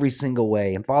in every single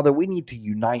way. And Father, we need to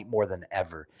unite more than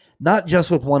ever, not just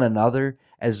with one another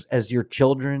as your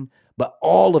children, but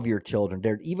all of your children,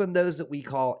 dear, even those that we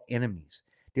call enemies.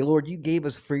 Dear Lord, you gave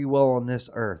us free will on this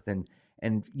earth,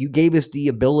 and you gave us the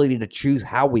ability to choose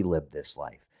how we live this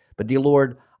life. But dear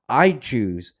Lord, I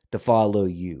choose to follow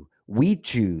you. We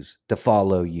choose to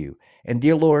follow you. And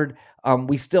dear Lord,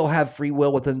 we still have free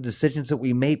will within the decisions that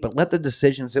we make, but let the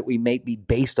decisions that we make be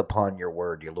based upon your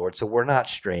word, dear Lord, so we're not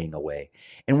straying away.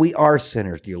 And we are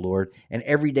sinners, dear Lord, and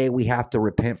every day we have to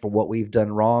repent for what we've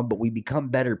done wrong, but we become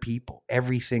better people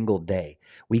every single day.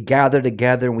 We gather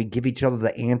together and we give each other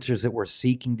the answers that we're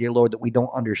seeking, dear Lord, that we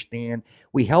don't understand.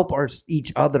 We help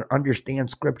each other understand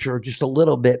Scripture just a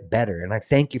little bit better. And I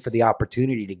thank you for the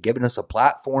opportunity to giving us a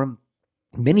platform,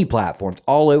 many platforms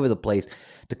all over the place,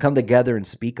 to come together and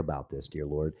speak about this, dear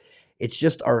Lord. It's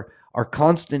just our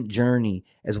constant journey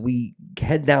as we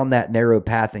head down that narrow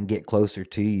path and get closer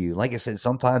to you. Like I said,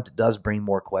 sometimes it does bring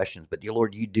more questions, but dear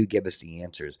Lord, you do give us the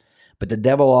answers. But the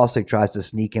devil also tries to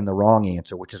sneak in the wrong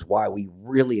answer, which is why we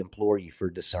really implore you for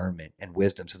discernment and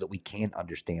wisdom so that we can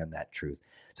understand that truth,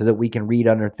 so that we can read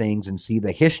under things and see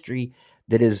the history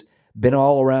that has been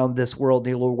all around this world,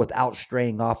 dear Lord, without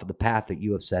straying off of the path that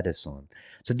you have set us on.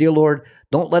 So, dear Lord,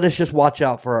 don't let us just watch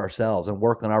out for ourselves and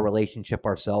work on our relationship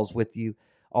ourselves with you.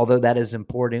 Although that is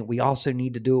important, we also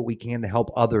need to do what we can to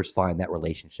help others find that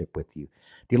relationship with you.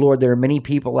 Dear Lord, there are many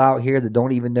people out here that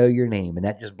don't even know your name, and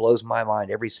that just blows my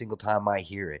mind every single time I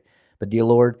hear it. But dear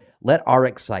Lord, let our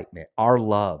excitement, our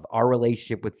love, our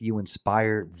relationship with you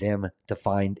inspire them to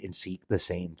find and seek the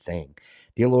same thing.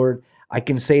 Dear Lord, I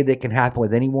can say that can happen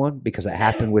with anyone because it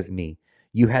happened with me.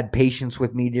 You had patience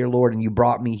with me, dear Lord, and you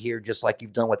brought me here just like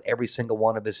you've done with every single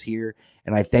one of us here,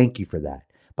 and I thank you for that.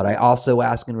 But I also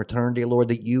ask in return, dear Lord,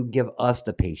 that you give us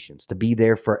the patience to be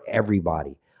there for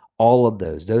everybody, all of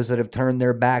those that have turned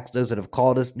their backs, those that have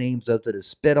called us names, those that have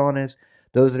spit on us,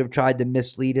 those that have tried to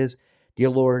mislead us. Dear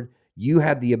Lord, you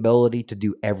have the ability to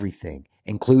do everything,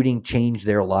 including change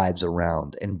their lives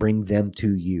around and bring them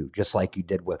to you, just like you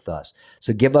did with us.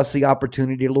 So give us the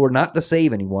opportunity, Lord, not to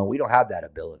save anyone. We don't have that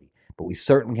ability, but we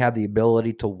certainly have the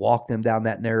ability to walk them down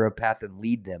that narrow path and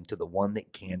lead them to the one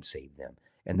that can save them,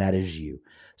 and that is you.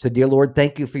 So, dear Lord,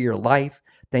 thank you for your life.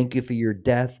 Thank you for your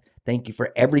death. Thank you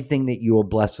for everything that you will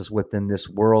bless us with in this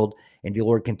world. And dear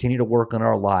Lord, continue to work on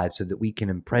our lives so that we can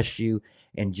impress you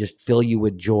and just fill you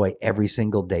with joy every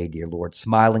single day, dear Lord,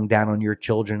 smiling down on your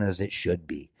children as it should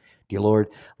be. Dear Lord,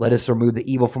 let us remove the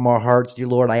evil from our hearts. Dear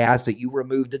Lord, I ask that you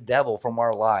remove the devil from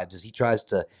our lives as he tries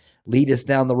to lead us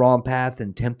down the wrong path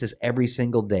and tempt us every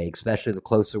single day, especially the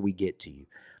closer we get to you.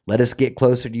 Let us get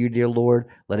closer to you, dear Lord.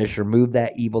 Let us remove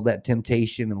that evil, that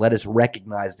temptation, and let us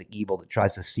recognize the evil that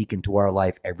tries to seek into our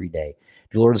life every day.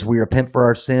 Dear Lord, as we repent for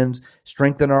our sins,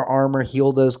 strengthen our armor,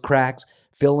 heal those cracks,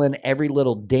 fill in every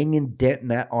little ding and dent in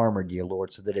that armor, dear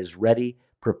Lord, so that it is ready,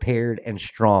 prepared, and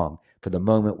strong for the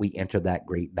moment we enter that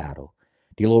great battle.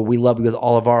 Dear Lord, we love you with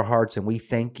all of our hearts, and we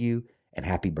thank you, and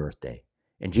happy birthday.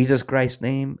 In Jesus Christ's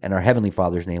name and our Heavenly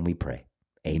Father's name we pray.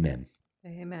 Amen.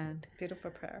 Amen.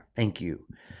 Beautiful prayer. Thank you.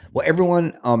 Well,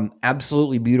 everyone,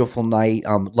 absolutely beautiful night.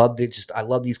 Loved it. I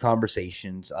love these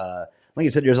conversations. Like I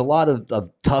said, there's a lot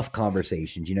of tough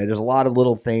conversations. There's a lot of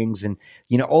little things, and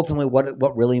ultimately,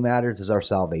 what really matters is our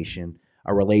salvation,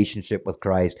 our relationship with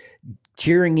Christ,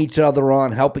 cheering each other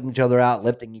on, helping each other out,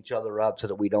 lifting each other up, so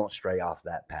that we don't stray off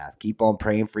that path. Keep on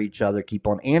praying for each other. Keep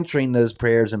on answering those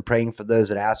prayers and praying for those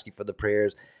that ask you for the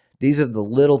prayers. These are the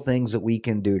little things that we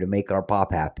can do to make our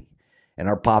Pop happy. And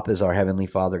our Pop is our Heavenly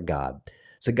Father, God.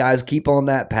 So, guys, keep on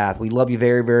that path. We love you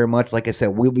very, very much. Like I said,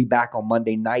 we'll be back on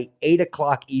Monday night, 8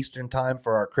 o'clock Eastern time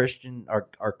for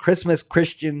our Christmas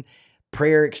Christian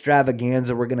prayer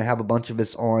extravaganza. We're going to have a bunch of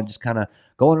us on, just kind of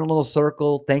going in a little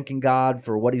circle, thanking God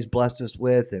for what he's blessed us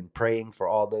with and praying for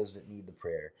all those that need the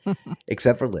prayer,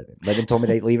 except for Livin. Livin told me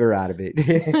to leave her out of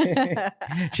it.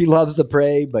 She loves to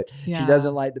pray, but she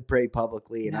doesn't like to pray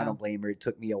publicly, and I don't blame her. It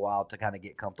took me a while to kind of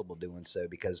get comfortable doing so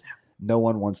because no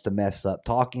one wants to mess up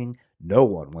talking. No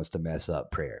one wants to mess up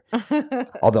prayer.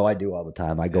 Although I do all the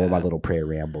time. I go on my little prayer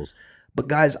rambles. But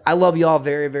guys, I love y'all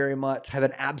very, very much. Have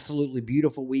an absolutely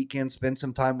beautiful weekend. Spend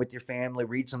some time with your family.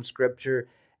 Read some scripture.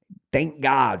 Thank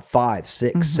God 5,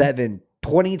 6, 7,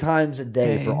 20 times a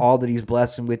day for all that he's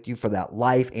blessing with you, for that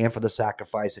life and for the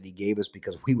sacrifice that he gave us,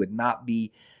 because we wouldn't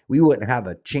have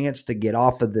a chance to get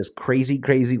off of this crazy,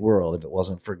 crazy world if it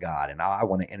wasn't for God. And I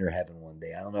want to enter heaven one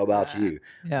day. I don't know about you.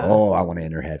 Yeah. Oh, I want to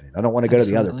enter heaven. I don't want to go to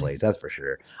the other place. That's for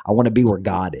sure. I want to be where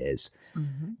God is.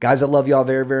 Guys, I love y'all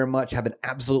very, very much. Have an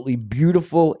absolutely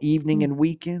beautiful evening and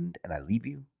weekend. And I leave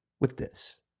you with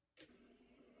this.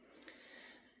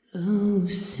 Oh,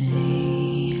 say,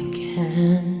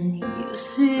 can you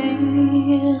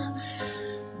see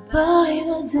by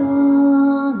the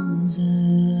dawn's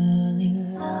early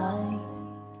light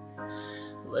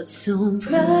what so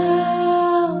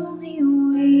proudly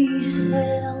we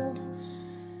held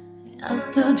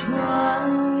at the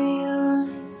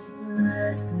twilight's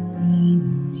last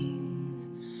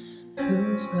gleaming,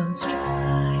 whose broad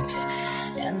stripes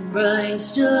and bright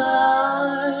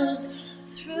stars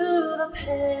through the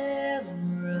perilous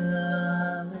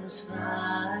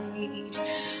fight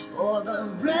o'er the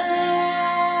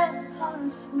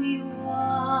ramparts we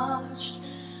watched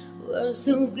were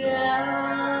so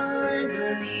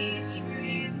gallantly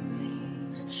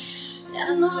streaming,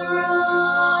 and the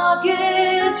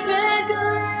rockets' red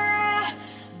glare,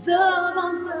 the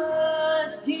bombs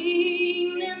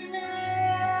bursting in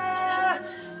air,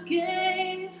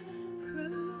 gave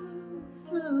proof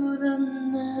through the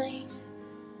night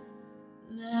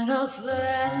that our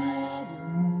flag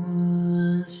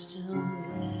was still there.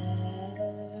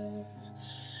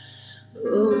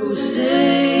 Oh,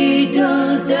 say,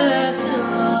 does that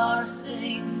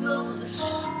star-spangled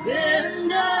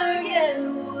banner yet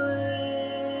wave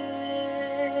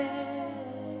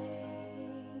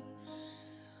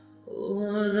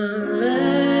o'er the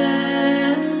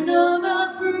land of the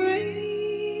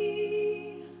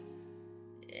free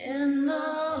and the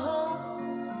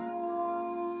home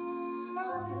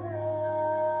of the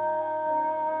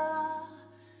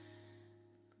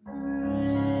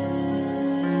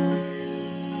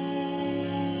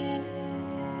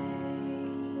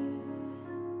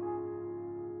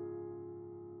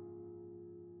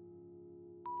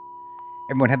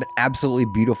Everyone have an absolutely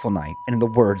beautiful night. And in the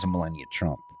words of Melania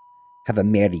Trump, have a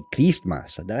Merry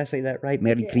Christmas. Did I say that right?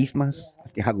 Merry Christmas?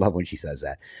 Yeah. I love when she says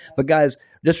that. But guys,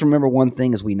 just remember one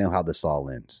thing as we know how this all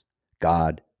ends.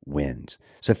 God wins.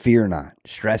 So fear not,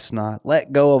 stress not,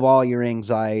 let go of all your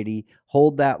anxiety,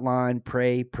 hold that line,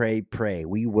 pray, pray, pray.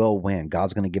 We will win.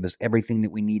 God's going to give us everything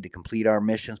that we need to complete our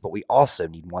missions, but we also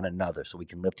need one another so we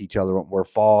can lift each other up when we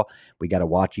fall. We got to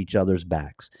watch each other's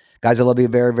backs. Guys, I love you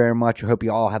very, very much. I hope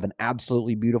you all have an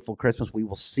absolutely beautiful Christmas. We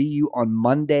will see you on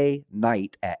Monday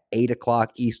night at 8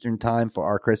 o'clock Eastern time for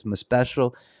our Christmas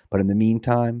special. But in the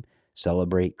meantime,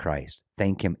 celebrate Christ.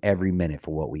 Thank him every minute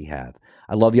for what we have.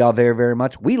 I love you all very, very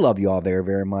much. We love you all very,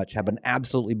 very much. Have an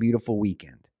absolutely beautiful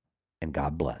weekend, and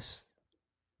God bless.